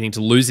he's done anything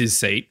to lose his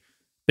seat,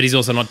 but he's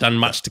also not done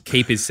much to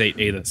keep his seat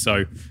either. So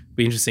it'll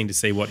be interesting to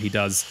see what he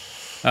does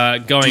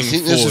going Do you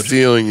think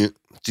forward.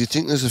 Do you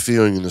think there's a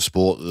feeling in the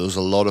sport that there was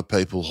a lot of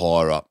people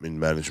higher up in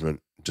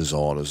management,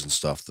 designers and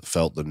stuff that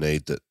felt the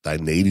need that they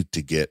needed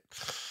to get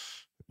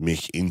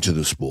Mick into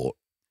the sport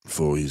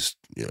for his,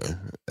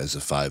 as a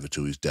favour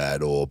to his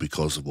dad or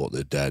because of what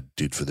their dad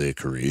did for their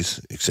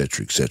careers, et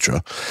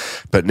cetera,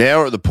 but now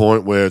we're at the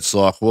point where it's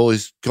like, well,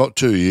 he's got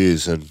 2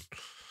 years and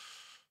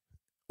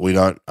we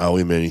don't owe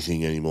him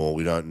anything anymore.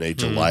 We don't need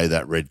to lay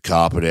that red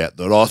carpet out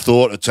that I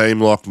thought a team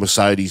like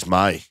Mercedes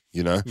may,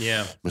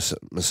 Yeah.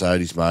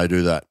 Mercedes may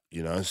do that,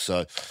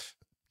 So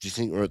do you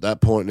think we're at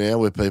that point now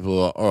where people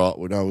are like, all right,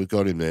 we know we've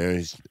got him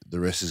there. The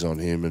rest is on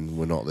him and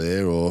we're not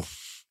there? Or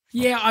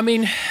Yeah, I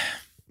mean,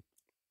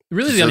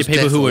 really the only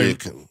people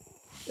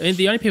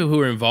who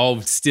were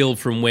involved still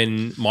from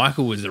when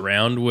Michael was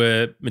around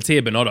were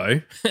Mattia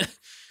Binotto.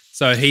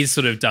 So he's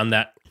sort of done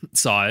that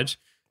side.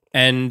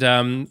 And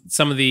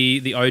some of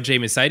the OG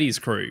Mercedes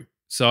crew.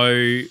 So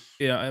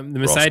the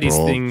Mercedes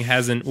thing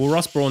hasn't. Well,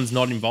 Ross Brawn's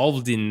not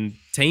involved in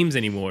teams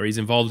anymore. He's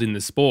involved in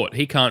the sport.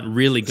 He can't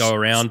really go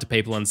around to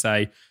people and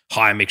say,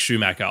 "Hi, Mick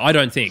Schumacher." I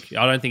don't think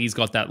he's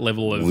got that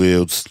level of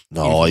wields.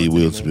 No, he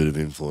wields a bit of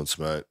influence,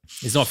 mate.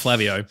 He's not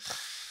Flavio,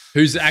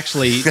 who's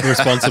actually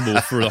responsible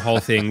for the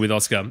whole thing with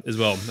Oscar as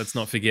well. Let's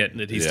not forget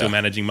that he's still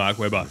managing Mark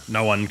Webber.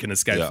 No one can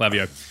escape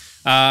Flavio.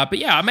 But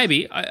yeah,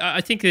 maybe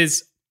I think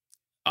there's.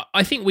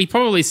 I think we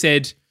probably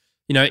said,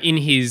 in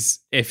his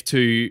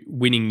F2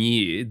 winning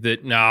year that,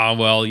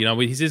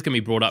 he's just going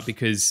to be brought up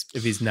because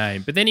of his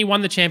name. But then he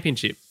won the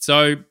championship.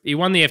 So he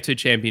won the F2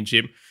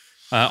 championship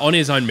on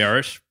his own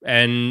merit.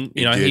 And,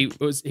 he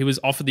was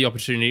offered the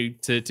opportunity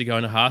to go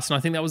into Haas. And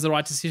I think that was the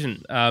right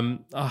decision.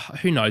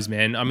 Who knows,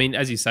 man? I mean,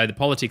 as you say, the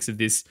politics of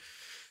this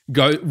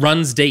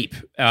runs deep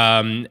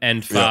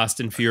and fast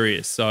and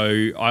furious.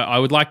 So I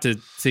would like to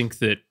think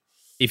that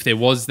if there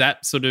was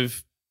that sort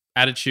of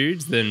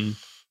attitude, then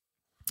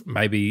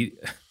maybe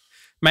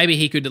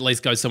he could at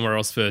least go somewhere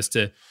else first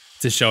to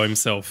show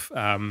himself.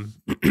 And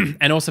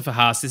also for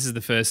Haas, this is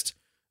the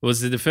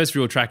first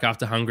real track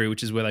after Hungary,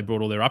 which is where they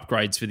brought all their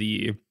upgrades for the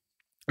year.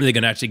 They're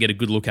going to actually get a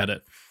good look at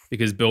it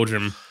because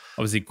Belgium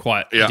obviously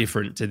quite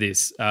different to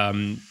this.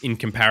 In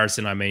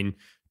comparison, I mean,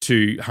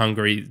 to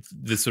Hungary,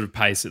 the sort of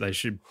pace that they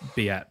should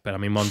be at. But I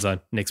mean,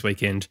 Monza next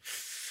weekend,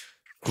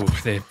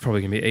 they're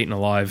probably going to be eaten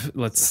alive.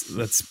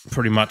 That's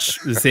pretty much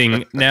the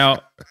thing.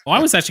 Now, I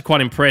was actually quite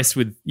impressed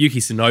with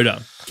Yuki Tsunoda,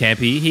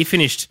 Campy. He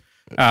finished,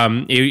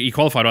 he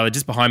qualified rather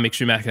just behind Mick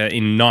Schumacher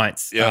in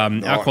ninth,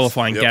 out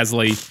qualifying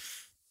Gasly,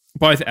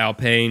 both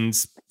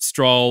Alpines,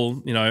 Stroll,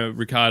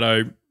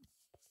 Ricciardo,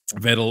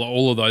 Vettel,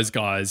 all of those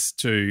guys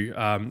too.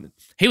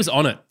 He was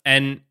on it.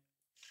 And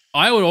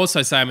I would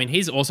also say, I mean,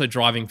 he's also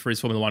driving for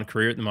his Formula One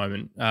career at the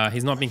moment.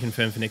 He's not been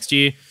confirmed for next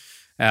year.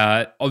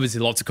 Obviously,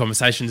 lots of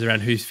conversations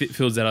around who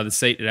fills that other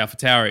seat at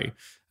AlphaTauri.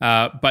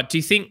 But do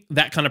you think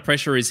that kind of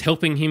pressure is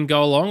helping him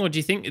go along, or do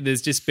you think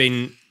there's just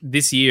been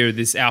this year,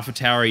 this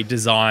AlphaTauri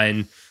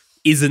design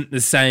isn't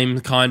the same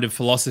kind of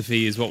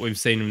philosophy as what we've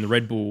seen in the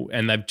Red Bull,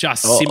 and they've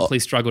just simply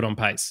struggled on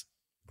pace?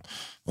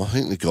 I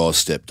think the guy's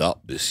stepped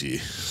up this year.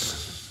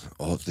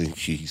 I think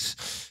he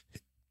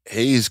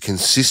is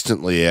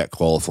consistently out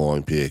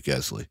qualifying Pierre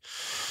Gasly,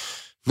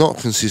 not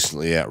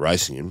consistently out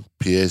racing him.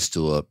 Pierre's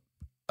still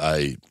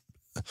a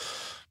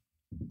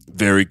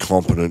very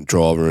competent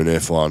driver in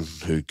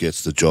F1 who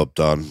gets the job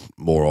done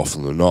more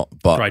often than not.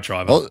 But great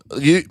driver.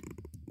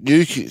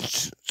 Yuki,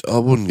 I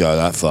wouldn't go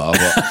that far,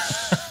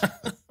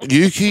 but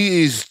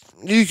Yuki's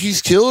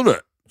killing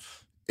it.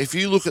 If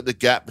you look at the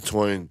gap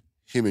between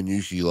him and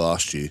Yuki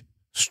last year,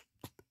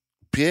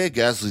 Pierre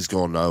Gasly's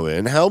gone nowhere.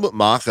 And Helmut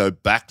Marko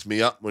backed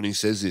me up when he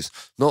says this.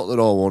 Not that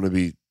I want to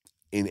be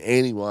in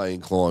any way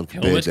inclined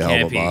compared to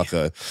Helmut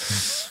Marko,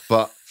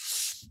 but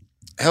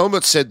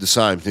Helmut said the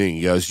same thing.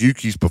 He goes,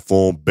 Yuki's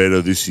performed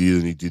better this year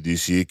than he did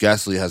this year.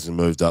 Gasly hasn't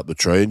moved up the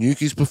tree. And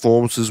Yuki's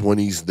performances when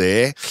he's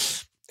there,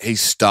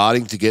 he's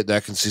starting to get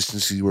that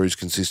consistency where he's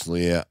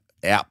consistently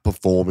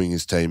outperforming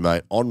his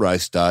teammate on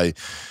race day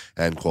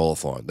and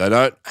qualifying. They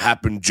don't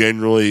happen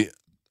generally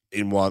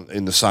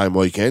in the same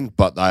weekend,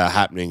 but they are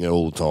happening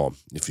all the time.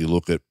 If you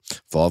look at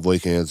 5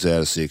 weekends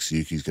out of 6,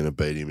 Yuki's going to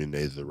beat him in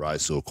either the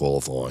race or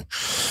qualifying.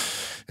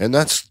 And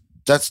that's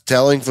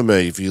telling for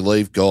me. If you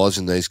leave guys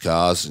in these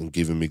cars and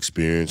give them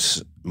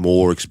experience,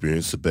 more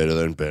experience, the better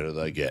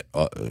they get.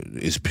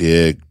 Is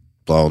Pierre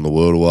blowing the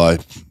world away?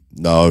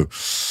 No.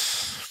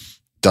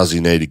 Does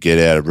he need to get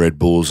out of Red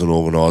Bull as an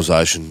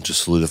organisation to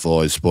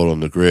solidify his spot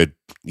on the grid?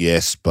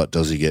 Yes, but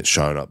does he get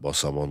shown up by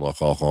someone like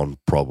Ocon?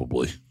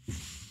 Probably.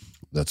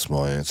 That's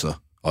my answer.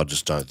 I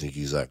just don't think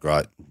he's that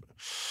great.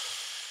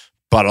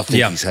 But I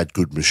think he's had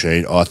good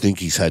machine. I think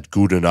he's had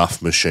good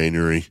enough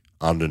machinery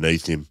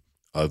underneath him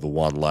over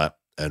one lap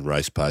and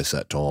race pace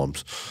at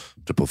times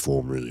to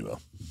perform really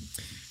well.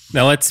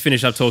 Now let's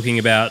finish up talking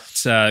about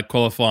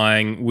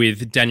qualifying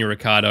with Daniel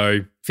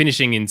Ricciardo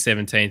finishing in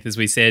 17th, as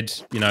we said,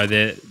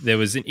 there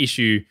was an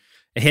issue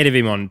ahead of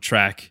him on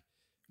track.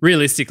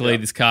 Realistically,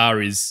 this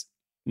car is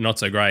not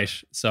so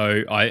great.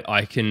 So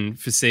I can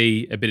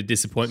foresee a bit of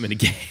disappointment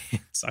again.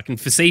 So I can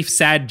foresee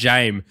sad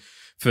James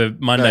for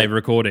Monday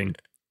recording.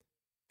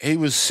 He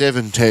was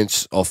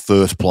 7/10 off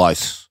first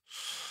place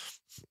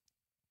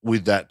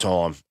with that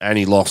time, and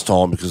he lost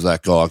time because of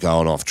that guy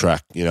going off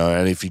track,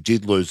 and if he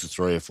did lose the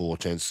 3 or 4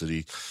 tenths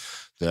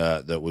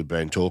that we've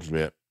been talking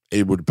about,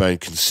 it would have been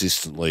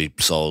consistently,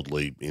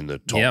 solidly in the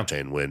top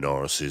 10 where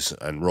Norris is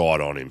and right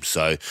on him.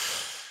 So,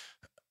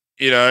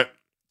 if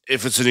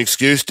it's an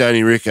excuse,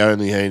 Danny Rick,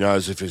 only he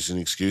knows if it's an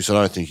excuse. I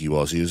don't think he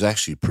was. He was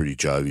actually pretty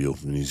jovial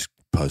in his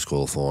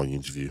post-qualifying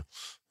interview.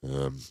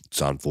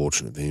 It's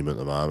unfortunate for him at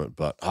the moment.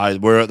 But, hey,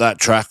 we're at that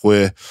track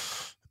where,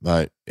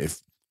 mate, if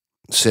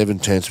 7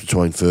 tenths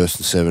between first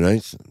and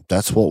 17th,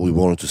 that's what we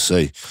wanted to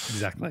see.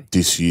 Exactly.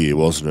 This year,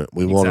 wasn't it?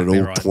 We wanted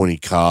all 20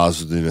 cars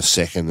within a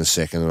second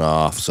and a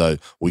half. So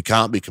we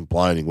can't be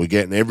complaining. We're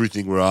getting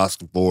everything we're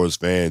asking for as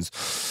fans.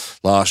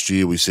 Last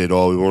year we said,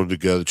 we wanted to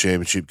go to the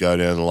championship, go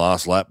down the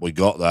last lap. We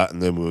got that,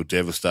 and then we were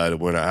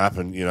devastated when it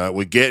happened.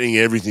 We're getting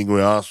everything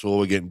we asked for.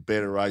 We're getting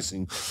better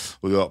racing.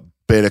 We got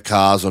better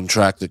cars on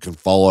track that can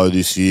follow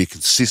this year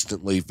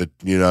consistently for,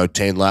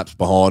 10 laps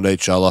behind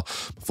each other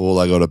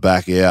before they got to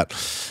back out.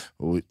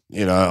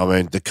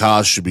 The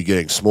cars should be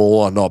getting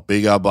smaller, not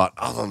bigger. But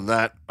other than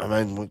that,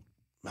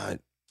 mate,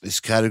 this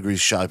category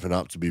is shaping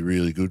up to be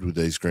really good with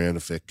these ground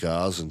effect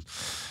cars. And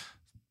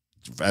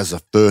as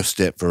a first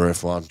step for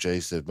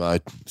F1, they've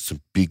made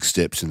some big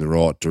steps in the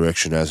right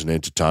direction as an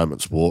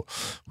entertainment sport.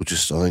 I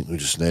think we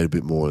just need a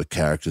bit more of the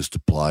characters to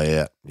play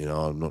out.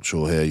 I'm not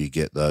sure how you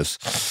get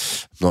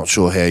those. Not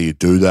sure how you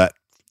do that.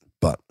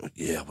 But,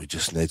 yeah, we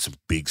just need some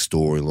big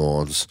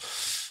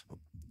storylines.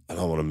 I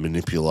don't want to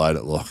manipulate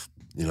it like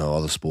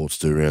other sports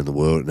do around the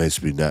world. It needs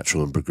to be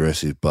natural and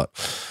progressive. But,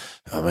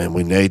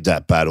 we need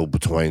that battle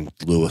between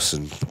Lewis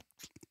and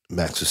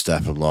Max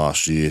Verstappen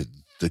last year,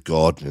 the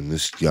God, and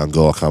this young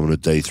guy coming to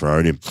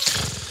dethrone him.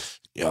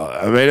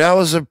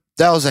 That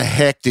was a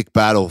hectic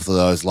battle for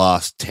those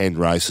last 10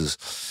 races.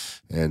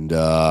 And,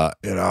 I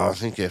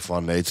think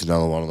F1 needs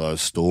another one of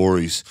those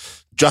stories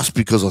just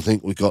because I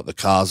think we got the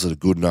cars that are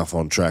good enough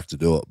on track to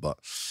do it. But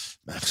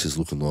Max is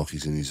looking like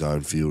he's in his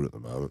own field at the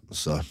moment.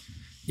 So...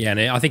 yeah, and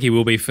I think he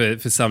will be for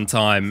some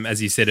time.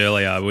 As you said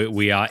earlier,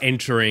 we are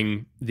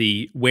entering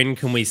the when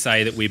can we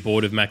say that we're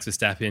bored of Max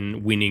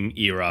Verstappen winning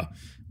era,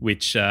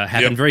 which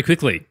happens very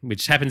quickly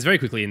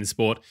in the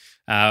sport,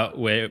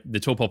 where the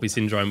tall poppy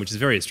syndrome, which is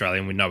very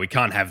Australian, we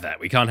can't have that.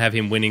 We can't have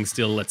him winning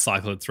still. Let's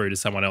cycle it through to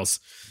someone else.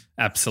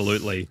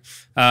 Absolutely.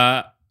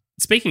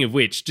 Speaking of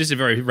which, just a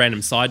very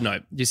random side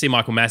note, do you see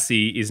Michael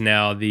Massey is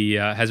now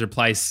has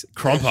replaced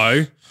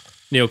Crompo,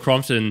 Neil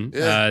Crompton,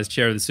 as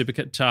chair of the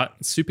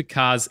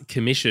Supercars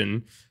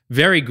Commission.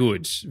 Very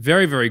good.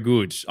 Very, very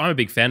good. I'm a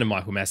big fan of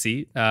Michael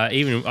Massey.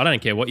 Even I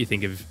don't care what you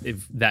think of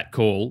that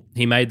call.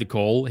 He made the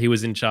call. He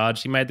was in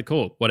charge. He made the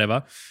call.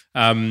 Whatever.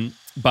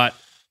 But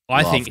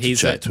I think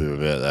he's chat to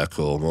him about that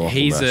call. Michael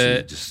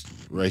Massey, just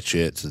reach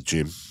out to the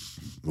gym.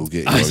 We'll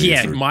get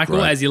you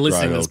Michael, as you're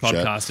listening to this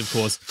podcast, of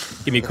course,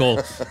 give me a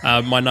call.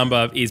 My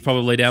number is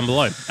probably down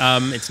below.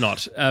 It's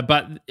not,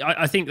 but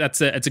I think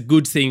it's a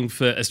good thing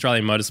for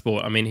Australian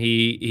motorsport.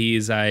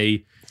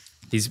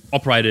 He's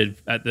operated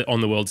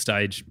on the world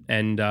stage,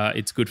 and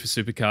it's good for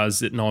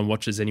supercars that no one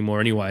watches anymore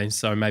anyway.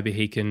 So maybe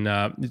he can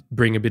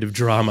bring a bit of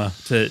drama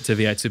to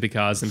V8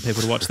 supercars and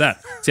people to watch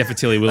that. Except for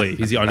Tilly Willie.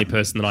 He's the only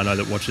person that I know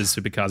that watches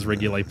supercars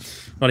regularly.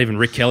 Not even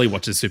Rick Kelly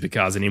watches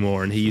supercars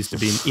anymore, and he used to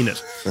be in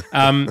it.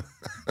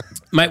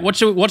 Mate, what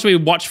should we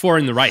watch for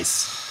in the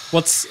race?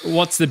 What's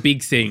the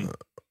big thing?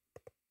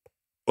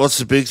 What's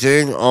the big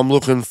thing? I'm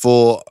looking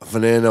for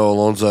Fernando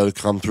Alonso to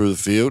come through the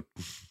field.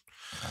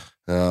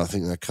 I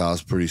think that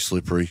car's pretty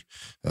slippery.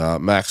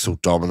 Max will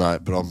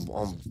dominate, but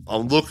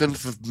I'm looking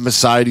for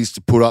Mercedes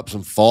to put up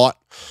some fight.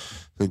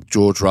 I think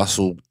George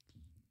Russell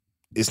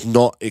is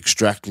not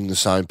extracting the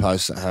same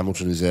pace that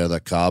Hamilton is out of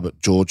that car, but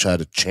George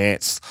had a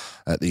chance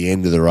at the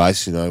end of the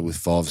race, with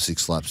 5 or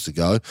 6 laps to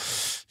go.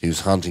 He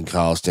was hunting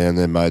cars down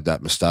there, made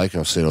that mistake,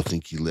 and I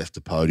think he left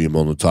the podium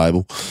on the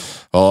table.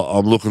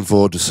 I'm looking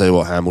forward to see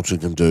what Hamilton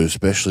can do,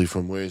 especially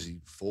from where is he,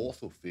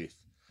 4th or 5th?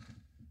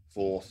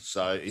 4th,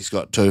 so he's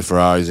got 2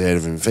 Ferraris ahead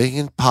of him. If he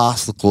can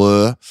pass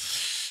Leclerc,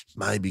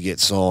 maybe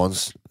get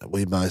signs,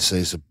 we may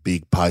see some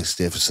big pace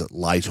deficit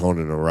late on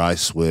in a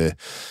race where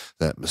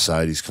that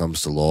Mercedes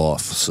comes to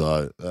life.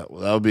 So that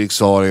will be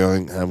exciting. I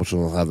think Hamilton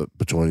will have it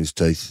between his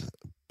teeth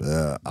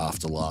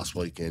after last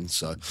weekend.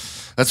 So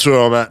that's where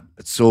I'm at.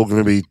 It's all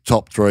going to be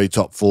top 3,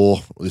 top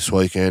 4 this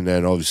weekend,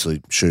 and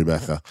obviously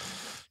Schumacher.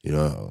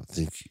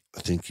 I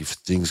think if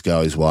things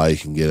go his way, he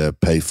can get a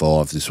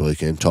P5 this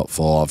weekend, top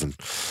 5, and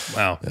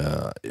wow,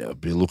 I'll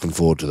be looking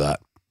forward to that.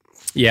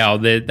 Yeah,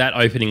 that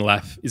opening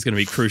lap is going to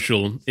be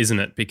crucial, isn't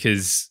it?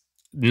 Because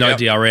no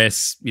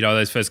DRS,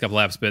 those first couple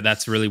of laps, but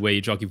that's really where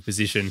you jockey for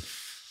position.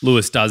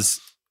 Lewis does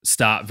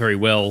start very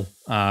well,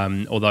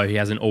 although he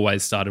hasn't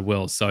always started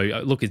well. So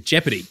look, it's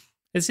jeopardy.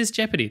 It's just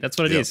jeopardy. That's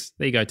what it is.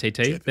 There you go, TT.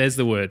 Jeopardy. There's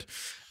the word.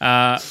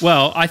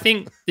 Well, I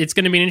think it's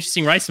going to be an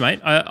interesting race,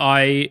 mate.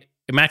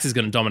 Max is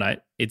going to dominate.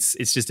 It's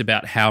just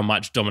about how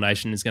much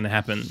domination is going to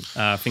happen.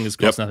 Fingers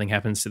crossed nothing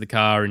happens to the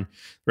car and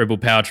Red Bull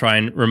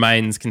powertrain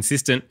remains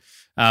consistent.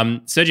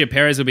 Sergio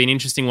Perez will be an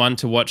interesting one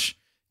to watch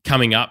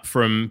coming up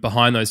from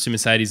behind those two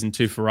Mercedes and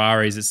two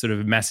Ferraris. It's sort of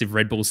a massive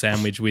Red Bull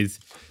sandwich with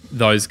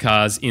those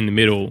cars in the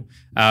middle.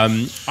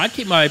 I'd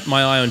keep my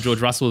eye on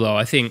George Russell, though,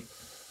 I think,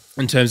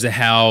 in terms of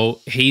how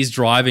he's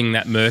driving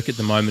that Merc at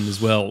the moment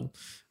as well.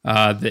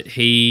 That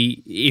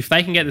if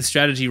they can get the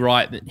strategy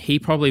right, that he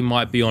probably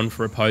might be on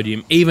for a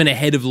podium, even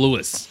ahead of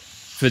Lewis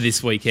for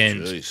this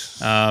weekend.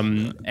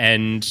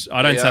 And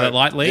I don't say that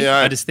lightly.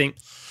 I just think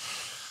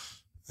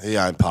he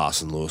ain't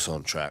passing Lewis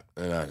on track.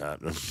 It ain't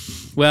happening.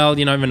 Well,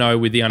 you never know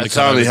with the undercut.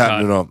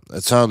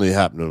 It's only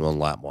happening on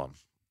lap one.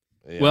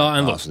 Well,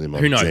 and look,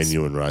 who knows?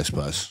 Genuine race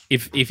pace.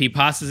 If he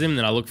passes him,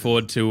 then I look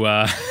forward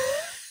to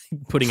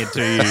putting it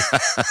to you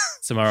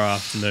tomorrow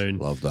afternoon.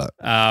 Love that.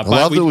 I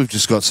love that we've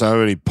just got so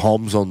many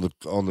Poms on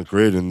the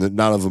grid and that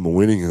none of them are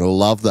winning, and I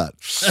love that.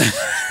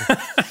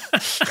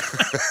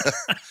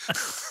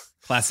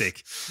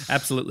 Classic.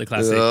 Absolutely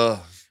classic.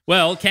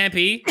 Well,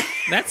 Campy,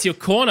 that's your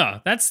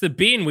corner. That's the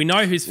bin. We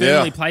know who's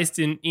firmly placed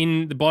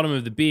in the bottom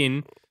of the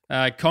bin.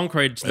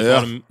 Concrete to the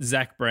bottom,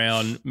 Zach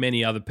Brown,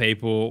 many other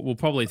people. We'll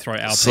probably throw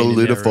Alpine in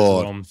there as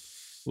well.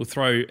 We'll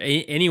throw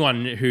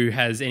anyone who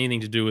has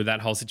anything to do with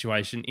that whole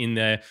situation in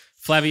there.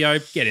 Flavio,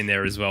 get in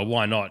there as well.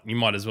 Why not? You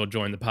might as well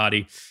join the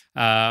party.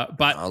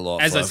 But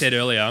as I said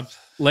earlier,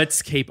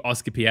 let's keep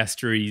Oscar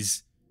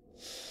Piastri's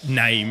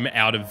name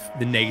out of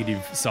the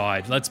negative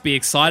side. Let's be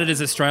excited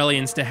as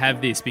Australians to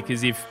have this,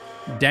 because if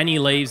Danny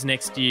leaves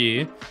next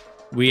year,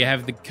 we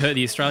have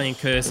the Australian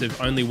curse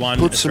of only one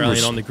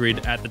Australian on the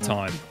grid at the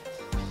time.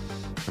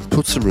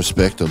 Put some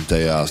respect on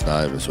DR's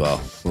name as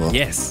well.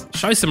 Yes,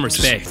 show some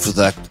respect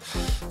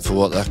for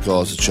what that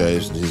guy's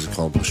achieved and his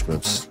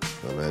accomplishments.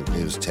 I mean,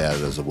 he was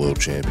touted as a world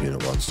champion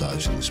at one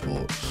stage in the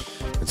sport,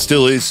 and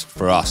still is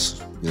for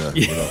us. We're not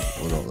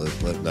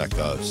letting that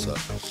go. So,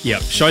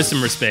 show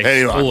some respect,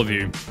 anyway.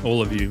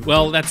 all of you.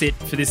 Well, that's it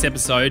for this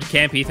episode.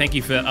 Campy, thank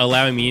you for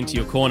allowing me into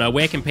your corner.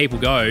 Where can people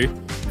go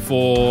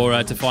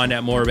to find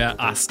out more about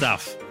our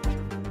stuff?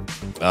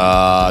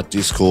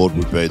 Discord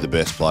would be the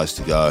best place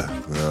to go.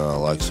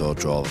 Lakeside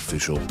Drive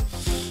Official.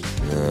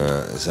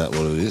 Is that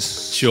what it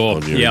is?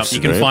 Sure. Yeah, you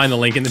can find the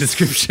link in the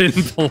description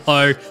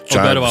below. Or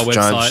go to our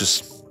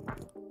website.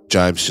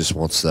 James just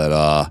wants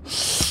that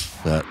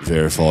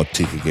verified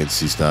tick against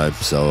his name.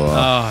 So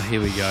here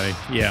we go.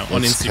 Yeah,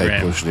 on Instagram.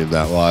 Keep pushing him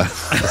that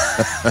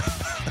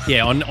way.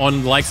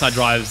 on Lakeside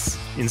Drive's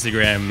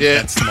Instagram.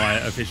 That's my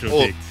official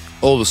tick.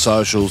 All the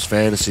socials,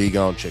 fantasy,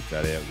 go and check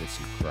that out. We've got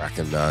some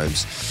cracking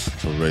names.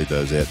 We'll read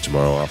those out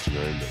tomorrow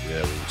afternoon.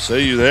 But we'll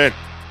see you then.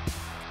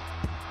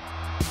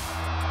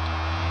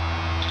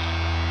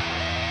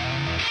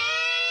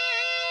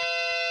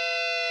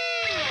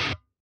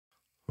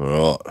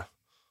 All right.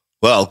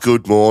 Well,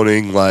 good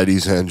morning,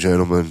 ladies and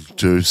gentlemen,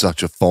 to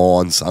such a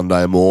fine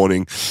Sunday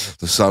morning,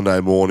 the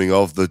Sunday morning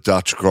of the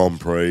Dutch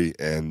Grand Prix.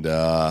 And,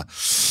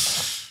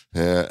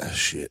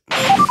 shit.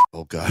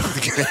 I'll go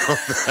again on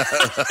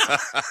that.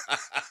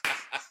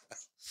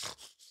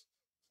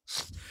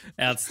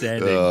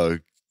 Outstanding. Oh,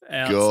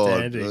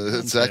 Outstanding. God.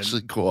 It's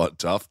actually quite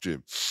tough,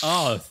 Jim.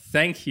 Oh,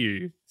 thank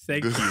you.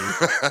 Thank you.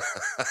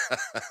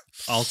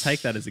 I'll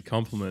take that as a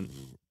compliment.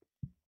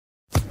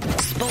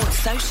 Sports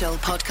Social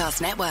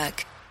Podcast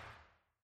Network.